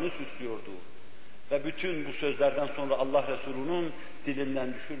akşamını süslüyordu. Ve bütün bu sözlerden sonra Allah Resulü'nün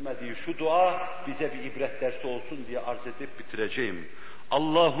dilinden düşürmediği şu dua bize bir ibret dersi olsun diye arz edip bitireceğim.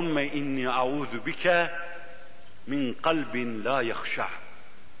 Allahümme inni a'udhu bike min kalbin la yakhşa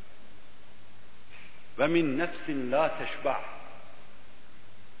ve min nefsin la teşba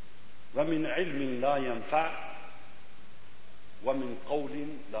ve min ilmin la yenfa ve min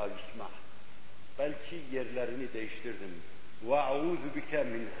kavlin la yusma. Belki yerlerini değiştirdim. Ve a'udhu bike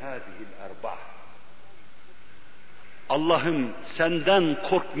min hadihil erbah. Allah'ım senden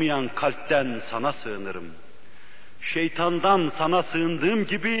korkmayan kalpten sana sığınırım. Şeytandan sana sığındığım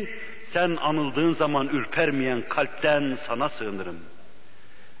gibi sen anıldığın zaman ürpermeyen kalpten sana sığınırım.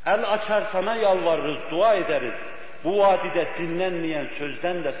 El açar sana yalvarırız, dua ederiz. Bu vadide dinlenmeyen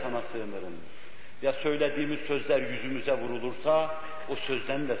sözden de sana sığınırım. Ya söylediğimiz sözler yüzümüze vurulursa o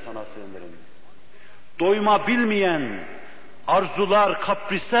sözden de sana sığınırım. Doyma bilmeyen, arzular,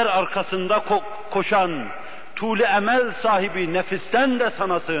 kaprisler arkasında koşan, tuğle emel sahibi nefisten de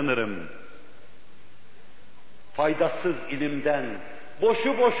sana sığınırım. Faydasız ilimden,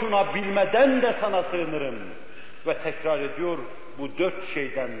 boşu boşuna bilmeden de sana sığınırım. Ve tekrar ediyor, bu dört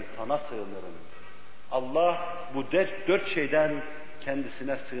şeyden sana sığınırım. Allah bu dört şeyden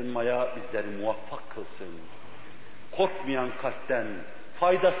kendisine sığınmaya bizleri muvaffak kılsın. Korkmayan kalpten,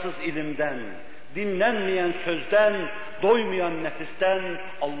 faydasız ilimden, dinlenmeyen sözden, doymayan nefisten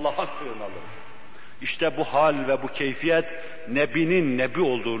Allah'a sığınalım. İşte bu hal ve bu keyfiyet Nebi'nin Nebi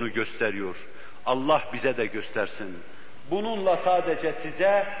olduğunu gösteriyor. Allah bize de göstersin. Bununla sadece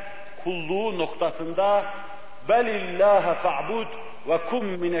size kulluğu noktasında belillâhe fa'bud ve kum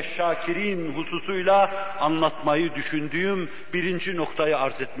mineşşâkirîn hususuyla anlatmayı düşündüğüm birinci noktayı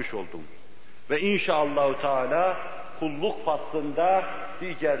arz etmiş oldum. Ve inşallahü teâlâ kulluk faslında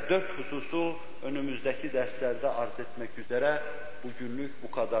diğer 4 hususu önümüzdeki derslerde arz etmek üzere bugünlük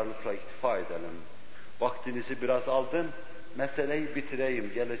bu kadarlıkla iktifa edelim. Vaktinizi biraz aldım, meseleyi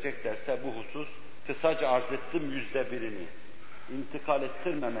bitireyim. Gelecek derste bu husus, kısaca arz ettim %1'ini. İntikal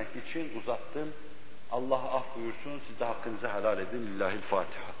ettirmemek için uzattım. Allah af buyursun, siz de hakkınızı helal edin. Lillahil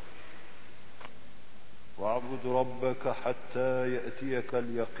Fatiha. وَاعْبُدْ رَبَّكَ حَتَّى يَأْتِيَكَ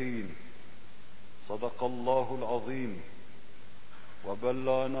الْيَقِينُ صَدَقَ اللّٰهُ الْعَظِيمُ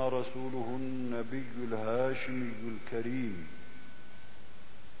وَبَلَّغَنَا رَسُولُهُ النَّبِيُّ الْهَاشِمِيُّ الْكَرِيمُ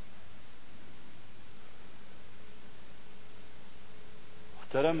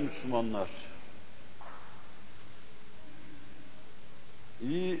Muhterem Müslümanlar,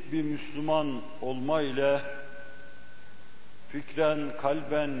 iyi bir Müslüman olma ile, fikren,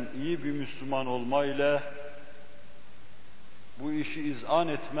 kalben iyi bir Müslüman olma ile bu işi izan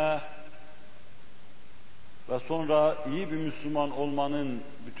etme ve sonra iyi bir Müslüman olmanın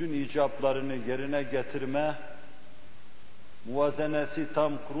bütün icablarını yerine getirme, muvazenesi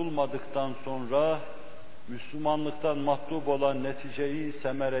tam kurulmadıktan sonra Müslümanlıktan matlub olan neticeyi,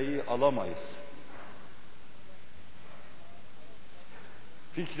 semereyi alamayız.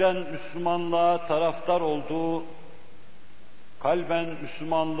 Fikren Müslümanlığa taraftar olduğu, kalben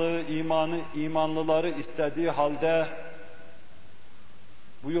Müslümanlığı, imanlıları istediği halde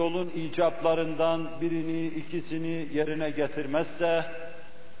bu yolun icaplarından birini, ikisini yerine getirmezse,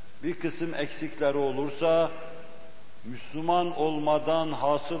 bir kısım eksikleri olursa, Müslüman olmadan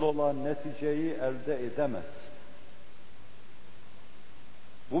hasıl olan neticeyi elde edemez.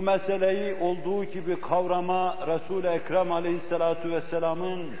 Bu meseleyi olduğu gibi kavrama Resul-i Ekrem Aleyhisselatü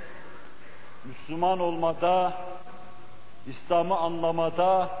Vesselam'ın Müslüman olmada, İslam'ı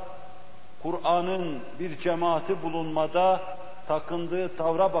anlamada, Kur'an'ın bir cemaati bulunmada takındığı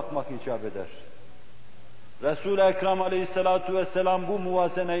tavra bakmak icap eder. Resul-i Ekrem Aleyhisselatü Vesselam bu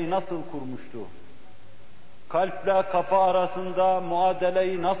muvazeneyi nasıl kurmuştu? Kalple kafa arasında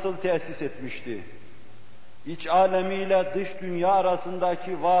muadeleyi nasıl tesis etmişti? İç alemiyle dış dünya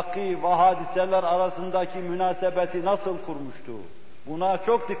arasındaki vaki ve hadiseler arasındaki münasebeti nasıl kurmuştu? Buna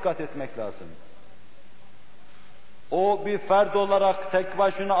çok dikkat etmek lazım. O bir ferd olarak tek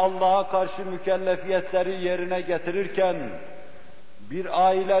başına Allah'a karşı mükellefiyetleri yerine getirirken, bir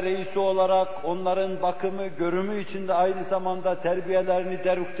aile reisi olarak onların bakımı, görümü içinde aynı zamanda terbiyelerini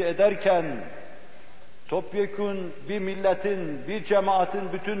derukte ederken, topyekün bir milletin, bir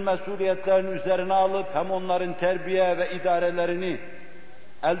cemaatin bütün mesuliyetlerini üzerine alıp hem onların terbiye ve idarelerini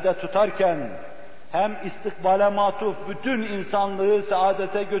elde tutarken, hem istikbale matuf bütün insanlığı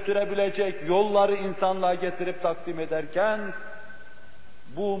saadete götürebilecek yolları insanlığa getirip takdim ederken,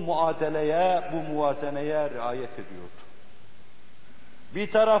 bu muadeleye, bu muvazeneye riayet ediyordu.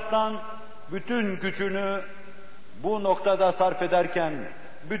 Bir taraftan bütün gücünü bu noktada sarf ederken,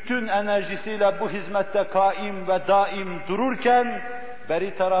 bütün enerjisiyle bu hizmette kaim ve daim dururken,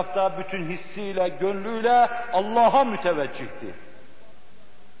 beri tarafta bütün hissiyle, gönlüyle Allah'a müteveccihti.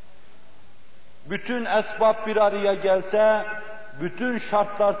 Bütün esbab bir araya gelse, bütün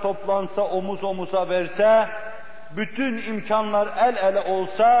şartlar toplansa, omuz omuza verse, bütün imkanlar el ele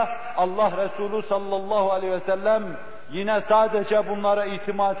olsa, Allah Resulü sallallahu aleyhi ve sellem yine sadece bunlara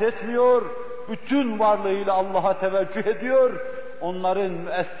itimat etmiyor, bütün varlığıyla Allah'a teveccüh ediyor, onların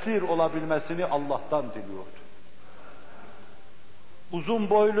müessir olabilmesini Allah'tan diliyordu. Uzun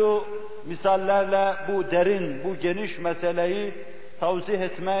boylu misallerle bu derin, bu geniş meseleyi tavzih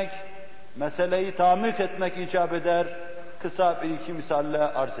etmek, meseleyi tamik etmek icap eder. Kısa bir iki misalle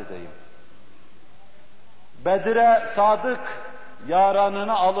arz edeyim. Bedir'e sadık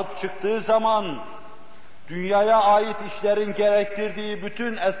yaranını alıp çıktığı zaman, dünyaya ait işlerin gerektirdiği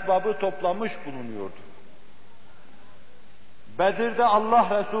bütün esbabı toplamış bulunuyordu. Bedir'de Allah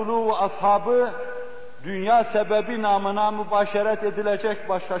Resulü ve ashabı, dünya sebebi namına mübaşeret edilecek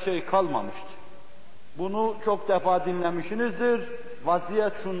başka şey kalmamıştı. Bunu çok defa dinlemişsinizdir.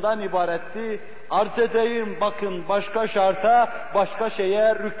 Vaziyet şundan ibaretti. Arz edeyim, bakın başka şarta, başka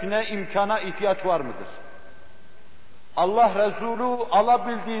şeye, rükne, imkana ihtiyaç var mıdır? Allah Resulü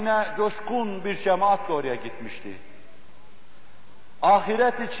alabildiğine coşkun bir cemaatle oraya gitmişti.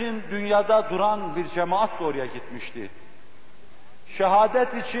 Ahiret için dünyada duran bir cemaatle oraya gitmişti.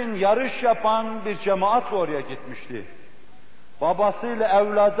 Şehadet için yarış yapan bir cemaatle oraya gitmişti. Babasıyla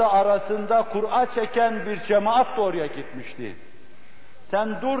evladı arasında Kur'a çeken bir cemaatle oraya gitmişti.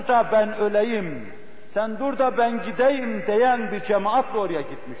 Sen dur da ben öleyim, sen dur da ben gideyim diyen bir cemaatle oraya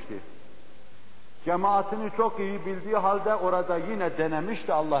gitmişti. Cemaatini çok iyi bildiği halde orada yine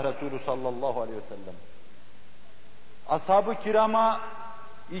denemişti Allah Resulü sallallahu aleyhi ve sellem. Ashab-ı kirama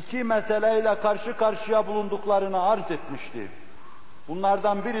iki meseleyle karşı karşıya bulunduklarını arz etmişti.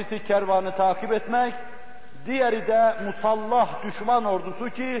 Bunlardan birisi kervanı takip etmek, diğeri de musallah düşman ordusu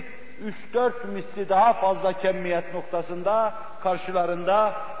ki 3-4 misli daha fazla kemmiyet noktasında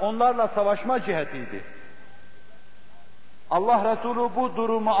karşılarında onlarla savaşma cihetiydi. Allah Resulü bu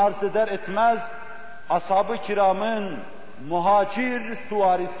durumu arz eder etmez ashab-ı kiramın muhacir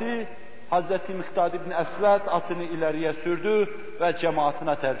suvarisi Hazreti Miktad ibn Esved atını ileriye sürdü ve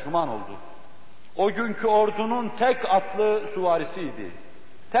cemaatine tercüman oldu. O günkü ordunun tek atlı suvarisiydi.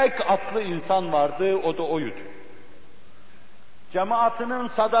 Tek atlı insan vardı, o da oydu. Cemaatinin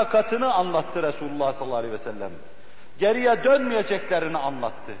sadakatini anlattı Resulullah sallallahu aleyhi ve sellem. Geriye dönmeyeceklerini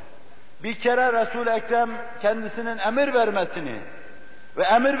anlattı. Bir kere Resul-i Ekrem kendisinin emir vermesini ve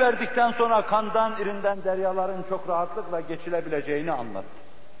emir verdikten sonra kandan, irinden deryaların çok rahatlıkla geçilebileceğini anlattı.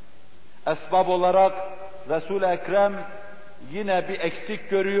 Esbab olarak Resul-i Ekrem yine bir eksik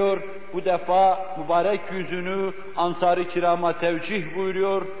görüyor, bu defa mübarek yüzünü Ansar-ı Kiram'a tevcih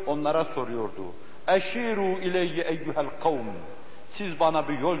buyuruyor, onlara soruyordu. Eşiru ileyye eyyuhel kavm, siz bana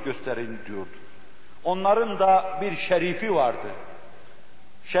bir yol gösterin diyordu. Onların da bir şerifi vardı.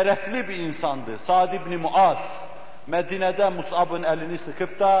 Şerefli bir insandı. Sa'd ibn Muaz, Medine'de Mus'ab'ın elini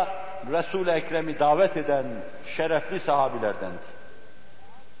sıkıp da Resul-i Ekrem'i davet eden şerefli sahabilerdendi.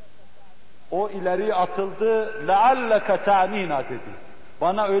 O ileri atıldı, لَعَلَّكَ تَعْنِينَا dedi.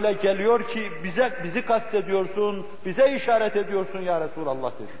 Bana öyle geliyor ki bizi kastediyorsun, bize işaret ediyorsun ya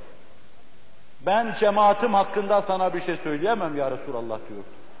Resulallah dedi. Ben cemaatim hakkında sana bir şey söyleyemem ya Resulallah diyordu.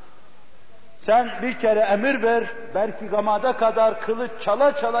 Sen bir kere emir ver, belki gamada kadar kılıç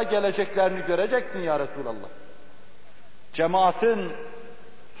çala çala geleceklerini göreceksin ya Resulallah. Cemaatin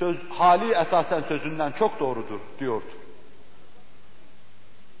hali esasen sözünden çok doğrudur diyordu.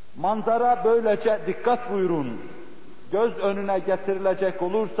 Manzara böylece dikkat buyurun. Göz önüne getirilecek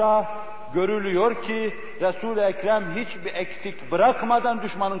olursa görülüyor ki Resul-i Ekrem hiçbir eksik bırakmadan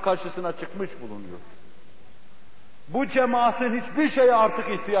düşmanın karşısına çıkmış bulunuyor. Bu cemaatin hiçbir şeye artık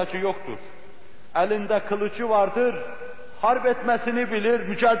ihtiyacı yoktur. Elinde kılıcı vardır, harp etmesini bilir,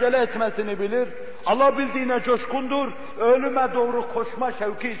 mücadele etmesini bilir, alabildiğine coşkundur, ölüme doğru koşma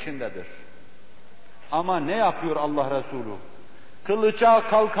şevki içindedir. Ama ne yapıyor Allah Resulü? Kılıca,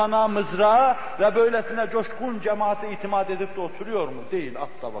 kalkana, mızrağa ve böylesine coşkun cemaate itimat edip de oturuyor mu? Değil,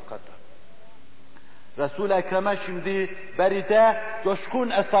 asla vakata. Resul-i Ekrem'e şimdi beride coşkun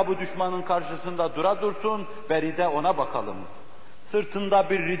eshab-ı düşmanın karşısında dursun, beride ona bakalım. Sırtında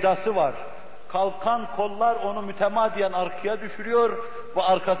bir ridası var. Kalkan kollar onu mütemadiyen arkaya düşürüyor ve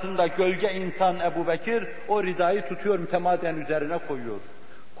arkasında gölge insan Ebu Bekir o ridayı tutuyor, mütemadiyen üzerine koyuyor.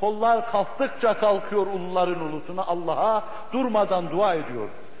 Kollar kalktıkça kalkıyor uluların ulusuna, Allah'a durmadan dua ediyor.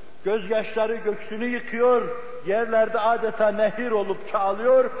 Gözyaşları göksünü yıkıyor, yerlerde adeta nehir olup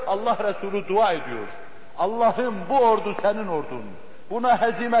çağlıyor, Allah Resulü dua ediyor. Allah'ım bu ordu senin ordun, buna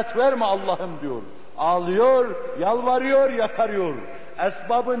hezimet verme Allah'ım diyor. Ağlıyor, yalvarıyor, yakarıyor.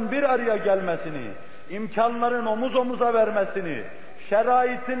 Esbabın bir araya gelmesini, imkanların omuz omuza vermesini,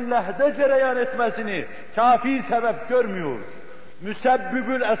 şeraitin lehde cereyan etmesini kafi sebep görmüyor.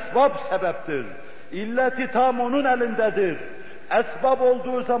 Müsebbibül esbab sebeptir. İlleti tam onun elindedir. Esbab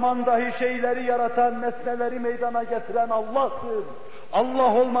olduğu zaman dahi şeyleri yaratan, nesneleri meydana getiren Allah'tır.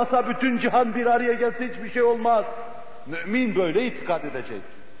 Allah olmasa bütün cihan bir araya gelse hiçbir şey olmaz. Mümin böyle itikad edecek.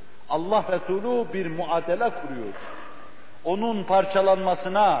 Allah Resulü bir muadele kuruyor. Onun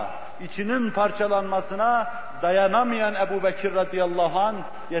parçalanmasına, içinin parçalanmasına dayanamayan Ebu Bekir radıyallahu anh,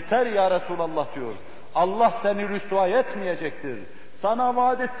 yeter ya Resulallah diyor. Allah seni rüsva etmeyecektir. Sana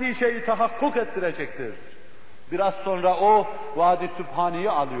vaat ettiği şeyi tahakkuk ettirecektir. Biraz sonra o vaad-i sübhaniyi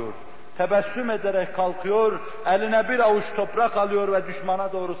alıyor. Tebessüm ederek kalkıyor, eline bir avuç toprak alıyor ve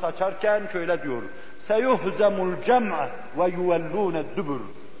düşmana doğru saçarken şöyle diyor. Seyuhzemul cem'e ve yuvellûne dübür.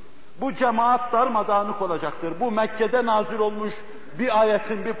 Bu cemaat darmadağınık olacaktır. Bu Mekke'de nazil olmuş bir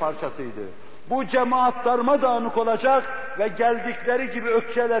ayetin bir parçasıydı. Bu cemaat darmadağınık olacak ve geldikleri gibi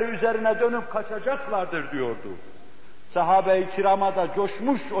ökçeleri üzerine dönüp kaçacaklardır diyordu. Sahabe-i kirama da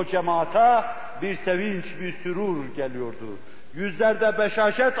coşmuş o cemaata bir sevinç, bir sürur geliyordu. Yüzlerde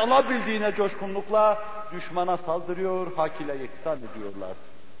beşaşet alabildiğine coşkunlukla düşmana saldırıyor, hak ile yeksan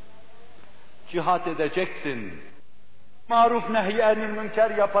ediyorlardı. Cihat edeceksin. Maruf nehyenil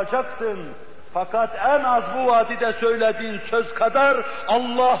münker yapacaksın. Fakat en az bu vadide söylediğin söz kadar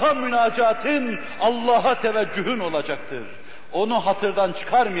Allah'a münacatın, Allah'a teveccühün olacaktır. Onu hatırdan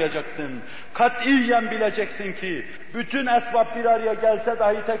çıkarmayacaksın. Katiyen bileceksin ki bütün esbab bir araya gelse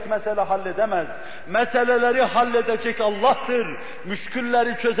dahi tek mesele halledemez. Meseleleri halledecek Allah'tır.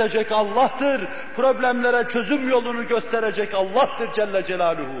 Müşkülleri çözecek Allah'tır. Problemlere çözüm yolunu gösterecek Allah'tır Celle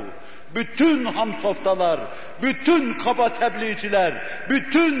Celaluhu. Bütün hamsoftalar, bütün kaba tebliğciler,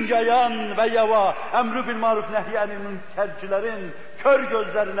 bütün yayan ve yava, emr-i bil maruf nehyanil münkercilerin kör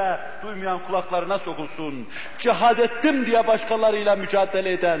gözlerine, duymayan kulaklarına sokulsun. Cihad ettim diye başkalarıyla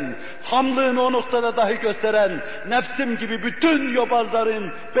mücadele eden, hamlığını o noktada dahi gösteren, nefsim gibi bütün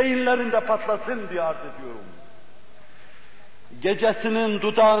yobazların beyinlerinde patlasın diye arz ediyorum. Gecesinin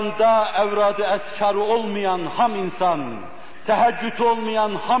dudağında evrad-ı eskarı olmayan ham insan, teheccüd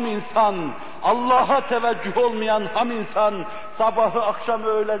olmayan ham insan, Allah'a teveccüh olmayan ham insan, sabahı akşamı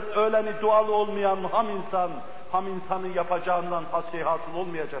öğleni dualı olmayan ham insanın yapacağından hasih hasıl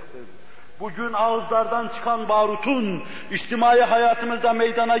olmayacaktır. Bugün ağızlardan çıkan barutun, içtimai hayatımızda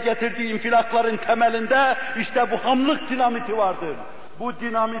meydana getirdiği infilakların temelinde işte bu hamlık dinamiti vardır. Bu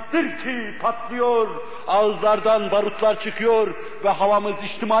dinamittir ki patlıyor, ağızlardan barutlar çıkıyor ve havamız,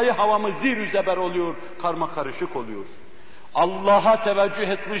 içtimai havamız zir zeber oluyor, karma karışık oluyor. Allah'a teveccüh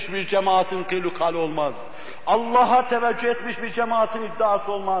etmiş bir cemaatin kıylukali olmaz. Allah'a teveccüh etmiş bir cemaatin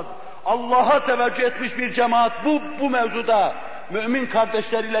iddiası olmaz. Allah'a teveccüh etmiş bir cemaat bu mevzuda mümin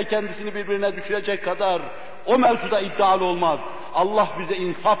kardeşleriyle kendisini birbirine düşürecek kadar o mevzuda iddialı olmaz. Allah bize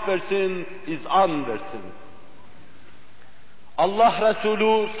insaf versin, izan versin. Allah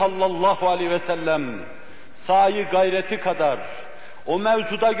Resulü sallallahu aleyhi ve sellem sahi gayreti kadar o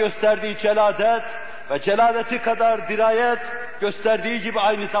mevzuda gösterdiği celadet ve celaleti kadar dirayet gösterdiği gibi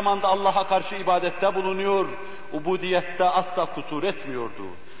aynı zamanda Allah'a karşı ibadette bulunuyor, ubudiyette asla kusur etmiyordu.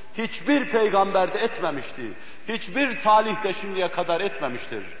 Hiçbir peygamber de etmemişti. Hiçbir salih de şimdiye kadar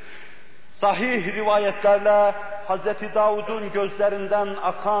etmemiştir. Sahih rivayetlerle Hz. Davud'un gözlerinden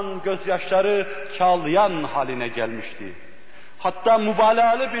akan gözyaşları çağlayan haline gelmişti. Hatta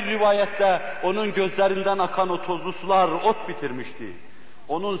mübalağalı bir rivayetle onun gözlerinden akan o tozlu sular ot bitirmişti.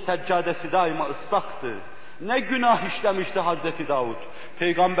 Onun seccadesi daima ıslaktı. Ne günah işlemişti Hazreti Davud?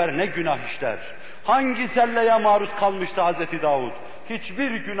 Peygamber ne günah işler? Hangi zelleye maruz kalmıştı Hazreti Davud?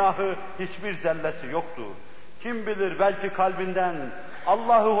 Hiçbir günahı, hiçbir zellesi yoktu. Kim bilir belki kalbinden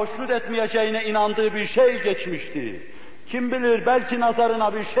Allah'ı hoşnut etmeyeceğine inandığı bir şey geçmişti. Kim bilir belki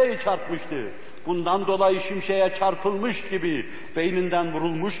nazarına bir şey çarpmıştı. Bundan dolayı şimşeğe çarpılmış gibi, beyninden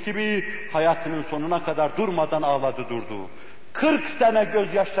vurulmuş gibi hayatının sonuna kadar durmadan ağladı durdu. 40 sene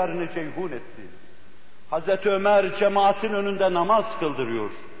gözyaşlarını ceyhun etti. Hazreti Ömer cemaatin önünde namaz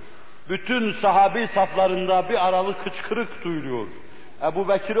kıldırıyor. Bütün sahabi saflarında bir aralık hıçkırık duyuluyor. Ebu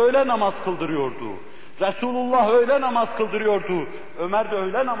Bekir öyle namaz kıldırıyordu. Resulullah öyle namaz kıldırıyordu. Ömer de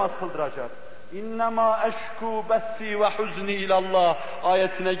öyle namaz kıldıracak. İnnemâ eşkû bessi ve huzni ilallah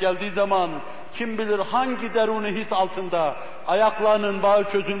ayetine geldiği zaman kim bilir hangi deruni his altında ayaklarının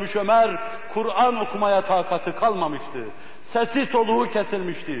bağı çözülmüş Ömer, Kur'an okumaya takatı kalmamıştı. Sesi soluğu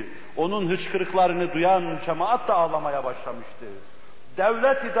kesilmişti. Onun hıçkırıklarını duyan cemaat da ağlamaya başlamıştı.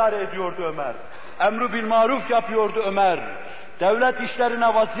 Devlet idare ediyordu Ömer. Emr-i bil maruf yapıyordu Ömer. Devlet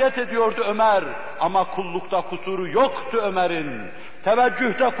işlerine vaziyet ediyordu Ömer. Ama kullukta kusuru yoktu Ömer'in.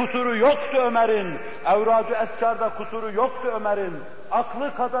 Teveccühte kusuru yoktu Ömer'in. Evrad-ı eskarda kusuru yoktu Ömer'in.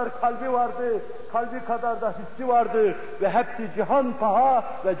 Aklı kadar kalbi vardı, kalbi kadar da hissi vardı ve hepsi cihan paha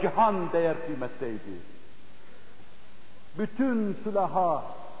ve cihan değer kıymetteydi. Bütün sülaha,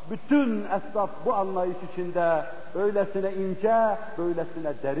 bütün esnaf bu anlayış içinde öylesine ince,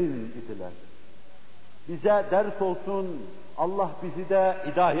 böylesine derin idiler. Bize ders olsun, Allah bizi de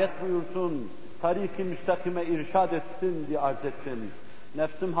hidayet buyursun, tarik-i müstakime irşad etsin diye arz etsin.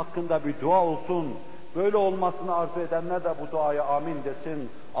 Nefsim hakkında bir dua olsun, böyle olmasını arzu edenler de bu duaya amin desin,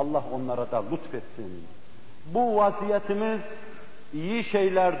 Allah onlara da lütfetsin. Bu vaziyetimiz iyi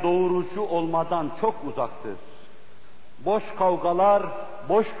şeyler doğurucu olmadan çok uzaktır. Boş kavgalar,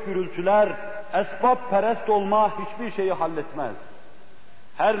 boş gürültüler, esbab-perest olma hiçbir şeyi halletmez.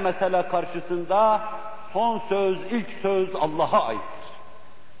 Her mesele karşısında son söz, ilk söz Allah'a aittir.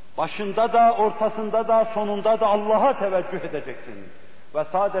 Başında da, ortasında da, sonunda da Allah'a teveccüh edeceksin. Ve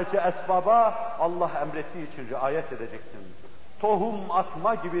sadece esbaba Allah emrettiği için riayet edeceksin. Tohum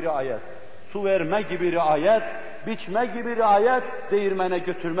atma gibi riayet, su verme gibi riayet, biçme gibi riayet, değirmene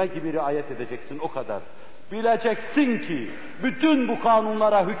götürme gibi riayet edeceksin, o kadar. Bileceksin ki bütün bu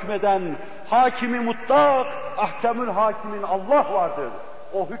kanunlara hükmeden hakimi mutlak, ahkemül hakimin Allah vardır.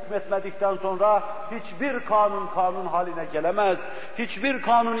 O hükmetmedikten sonra hiçbir kanun haline gelemez, hiçbir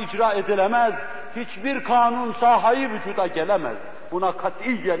kanun icra edilemez, hiçbir kanun sahayı vücuda gelemez. Buna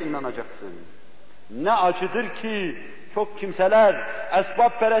katiyen inanacaksın. Ne acıdır ki Birçok kimseler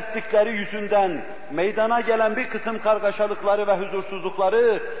esbab-perestlikleri yüzünden meydana gelen bir kısım kargaşalıkları ve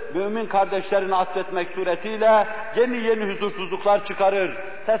huzursuzlukları mümin kardeşlerine atfetmek suretiyle yeni huzursuzluklar çıkarır,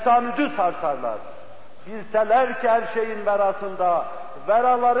 tesanüdü sarsarlar. Bilseler ki her şeyin verasında,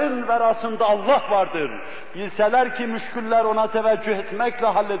 veraların verasında Allah vardır. Bilseler ki müşküller ona teveccüh etmekle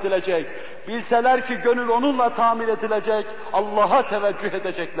halledilecek. Bilseler ki gönül onunla tamir edilecek, Allah'a teveccüh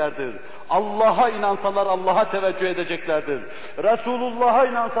edeceklerdir. Allah'a inansalar Allah'a teveccüh edeceklerdir. Resulullah'a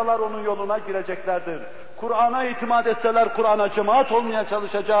inansalar onun yoluna gireceklerdir. Kur'an'a itimat etseler Kur'an'a cemaat olmaya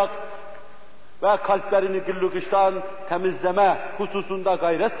çalışacak ve kalplerini gıllugıştan temizleme hususunda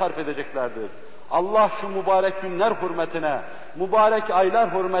gayret sarf edeceklerdir. Allah şu mübarek günler hürmetine, mübarek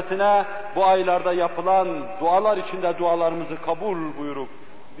aylar hürmetine bu aylarda yapılan dualar içinde dualarımızı kabul buyurup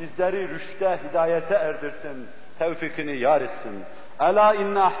bizleri rüşte, hidayete erdirsin, tevfikini yar etsin. Ela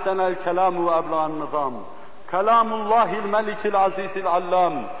inne ahsenel kelam ve ebla'n nizam. Kelamullahil melikil azizil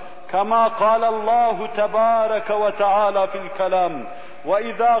allam. Kema kâlallahu tebâreke ve teâlâ fil kelam. Ve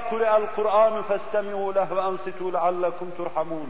izâ kure'el Kur'an festemi'û leh ve ansitû leallekum turhamun.